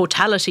its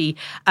totality.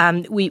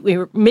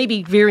 We're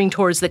maybe veering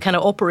towards the kind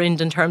of upper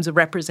end in terms of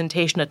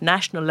representation at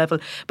national level,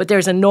 but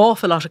there's an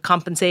awful lot of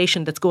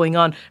compensation that's going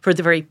on for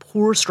the very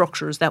poor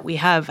structures that we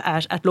have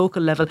at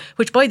local level,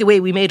 which, by the way,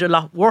 we made a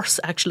lot worse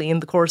actually in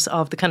the course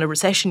of the kind of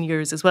recession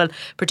years as well,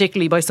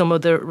 particularly by some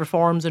of the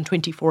reforms in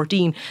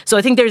 2014. So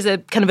I think there's a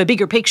kind of a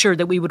bigger picture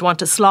that we would want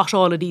to slot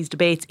all of these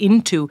debates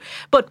into.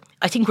 But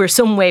I think we're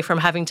some way from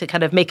having to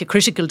kind of make a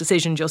critical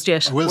decision just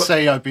yet. I will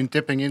say I've been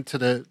dipping into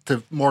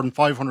the more than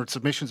 500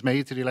 submissions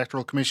made to the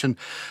Electoral Commission,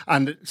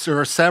 and there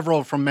are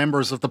several from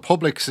members of the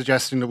public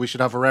suggesting that we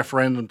should have a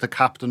referendum to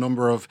cap the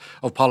number of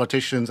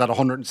politicians at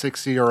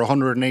 160 or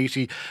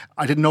 180.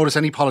 I didn't notice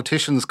any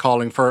politicians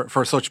calling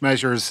for such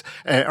measures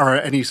or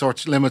any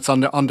such limits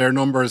on their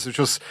numbers. It's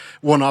just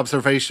one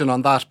observation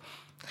on that.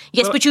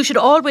 Yes, but you should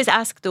always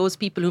ask those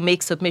people who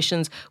make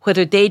submissions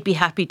whether they'd be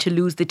happy to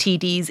lose the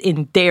TDs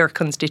in their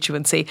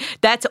constituency.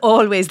 That's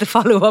always the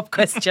follow-up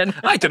question.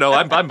 I don't know.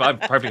 I'm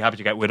perfectly happy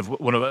to get rid of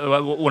one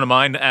of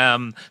mine.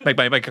 Make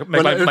my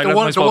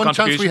the small one chance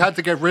contribution. we had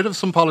to get rid of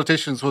some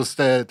politicians was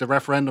the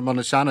referendum on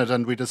the Shannon,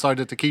 and we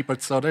decided to keep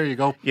it. So there you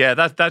go. Yeah,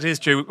 that is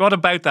true. What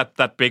about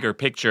that bigger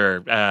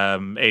picture,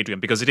 Adrian?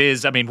 Because it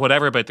is, I mean,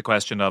 whatever about the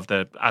question of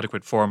the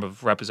adequate form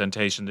of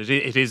representation,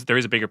 there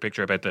is a bigger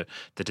picture about the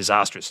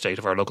disastrous state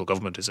of our local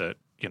government is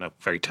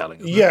very telling.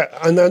 Yeah,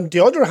 and on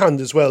the other hand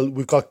as well,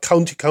 we've got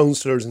county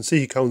councillors and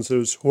city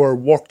councillors who are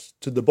worked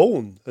to the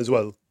bone as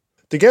well.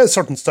 They get a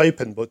certain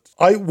stipend, but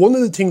one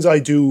of the things I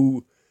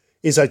do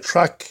is I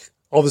track,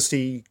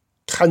 obviously,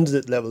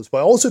 candidate levels, but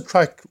I also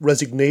track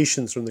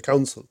resignations from the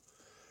council.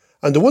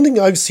 And the one thing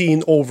I've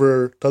seen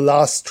over the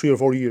last 3 or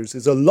 4 years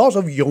is a lot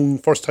of young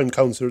first-time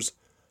councillors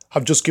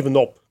have just given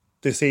up.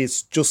 They say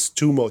it's just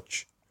too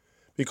much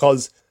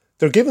because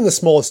they're given a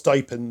small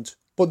stipend,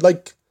 but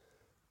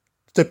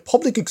the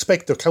public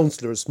expect their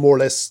councillors more or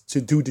less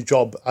to do the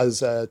job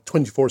as a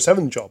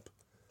 24/7 job.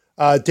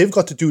 They've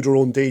got to do their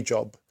own day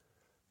job.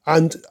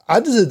 And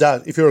added to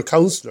that, if you're a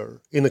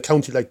councillor in a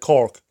county like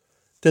Cork,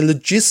 the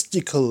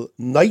logistical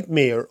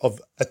nightmare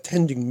of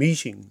attending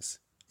meetings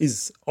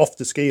is off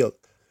the scale.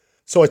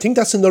 So I think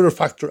that's another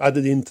factor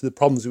added into the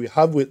problems we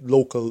have with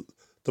local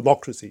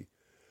democracy.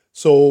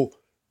 So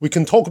we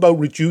can talk about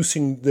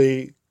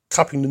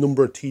capping the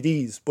number of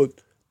TDs,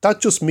 but that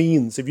just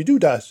means if you do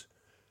that,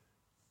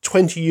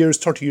 20 years,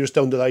 30 years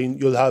down the line,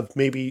 you'll have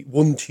maybe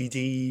one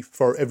TD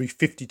for every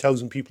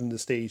 50,000 people in the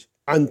state.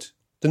 And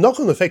the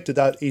knock-on effect of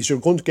that is you're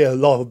going to get a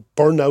lot of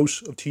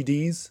burnout of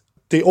TDs.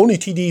 The only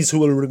TDs who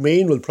will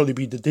remain will probably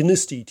be the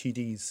dynasty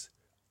TDs.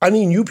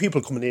 Any new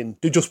people coming in,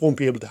 they just won't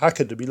be able to hack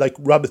it. They'll be like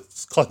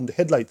rabbits caught in the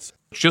headlights.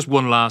 Just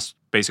one last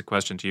basic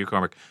question to you,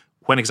 Cormac.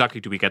 When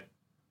exactly do we get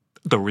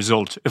the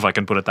result, if I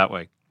can put it that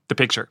way? The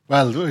picture?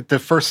 Well, the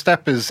first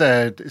step is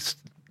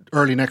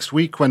early next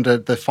week when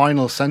the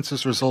final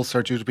census results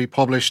are due to be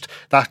published.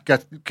 That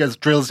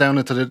drills down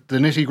into the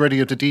nitty-gritty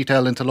of the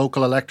detail into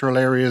local electoral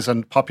areas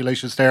and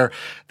populations there.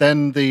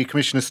 Then the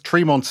Commission has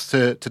 3 months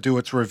to do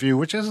its review,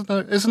 which isn't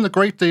a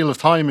great deal of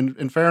time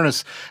in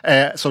fairness.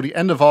 So the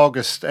end of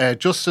August,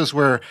 just as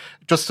the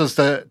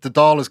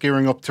Dáil is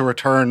gearing up to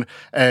return,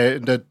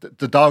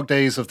 the dog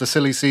days of the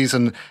silly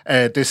season,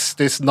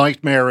 this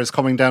nightmare is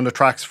coming down the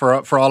tracks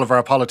for all of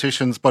our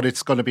politicians, but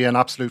it's going to be an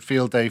absolute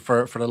field day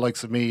for the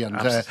likes of me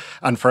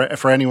and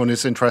for anyone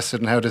who's interested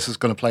in how this is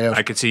going to play out.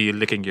 I could see you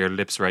licking your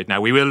lips right now.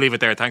 We will leave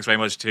it there. Thanks very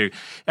much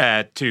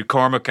to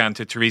Cormac and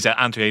to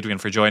Teresa and to Adrian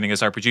for joining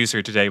us. Our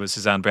producer today was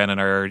Suzanne Brennan.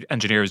 Our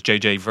engineer is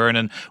JJ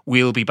Vernon.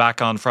 We'll be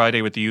back on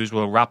Friday with the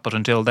usual wrap, but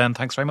until then,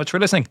 thanks very much for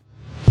listening.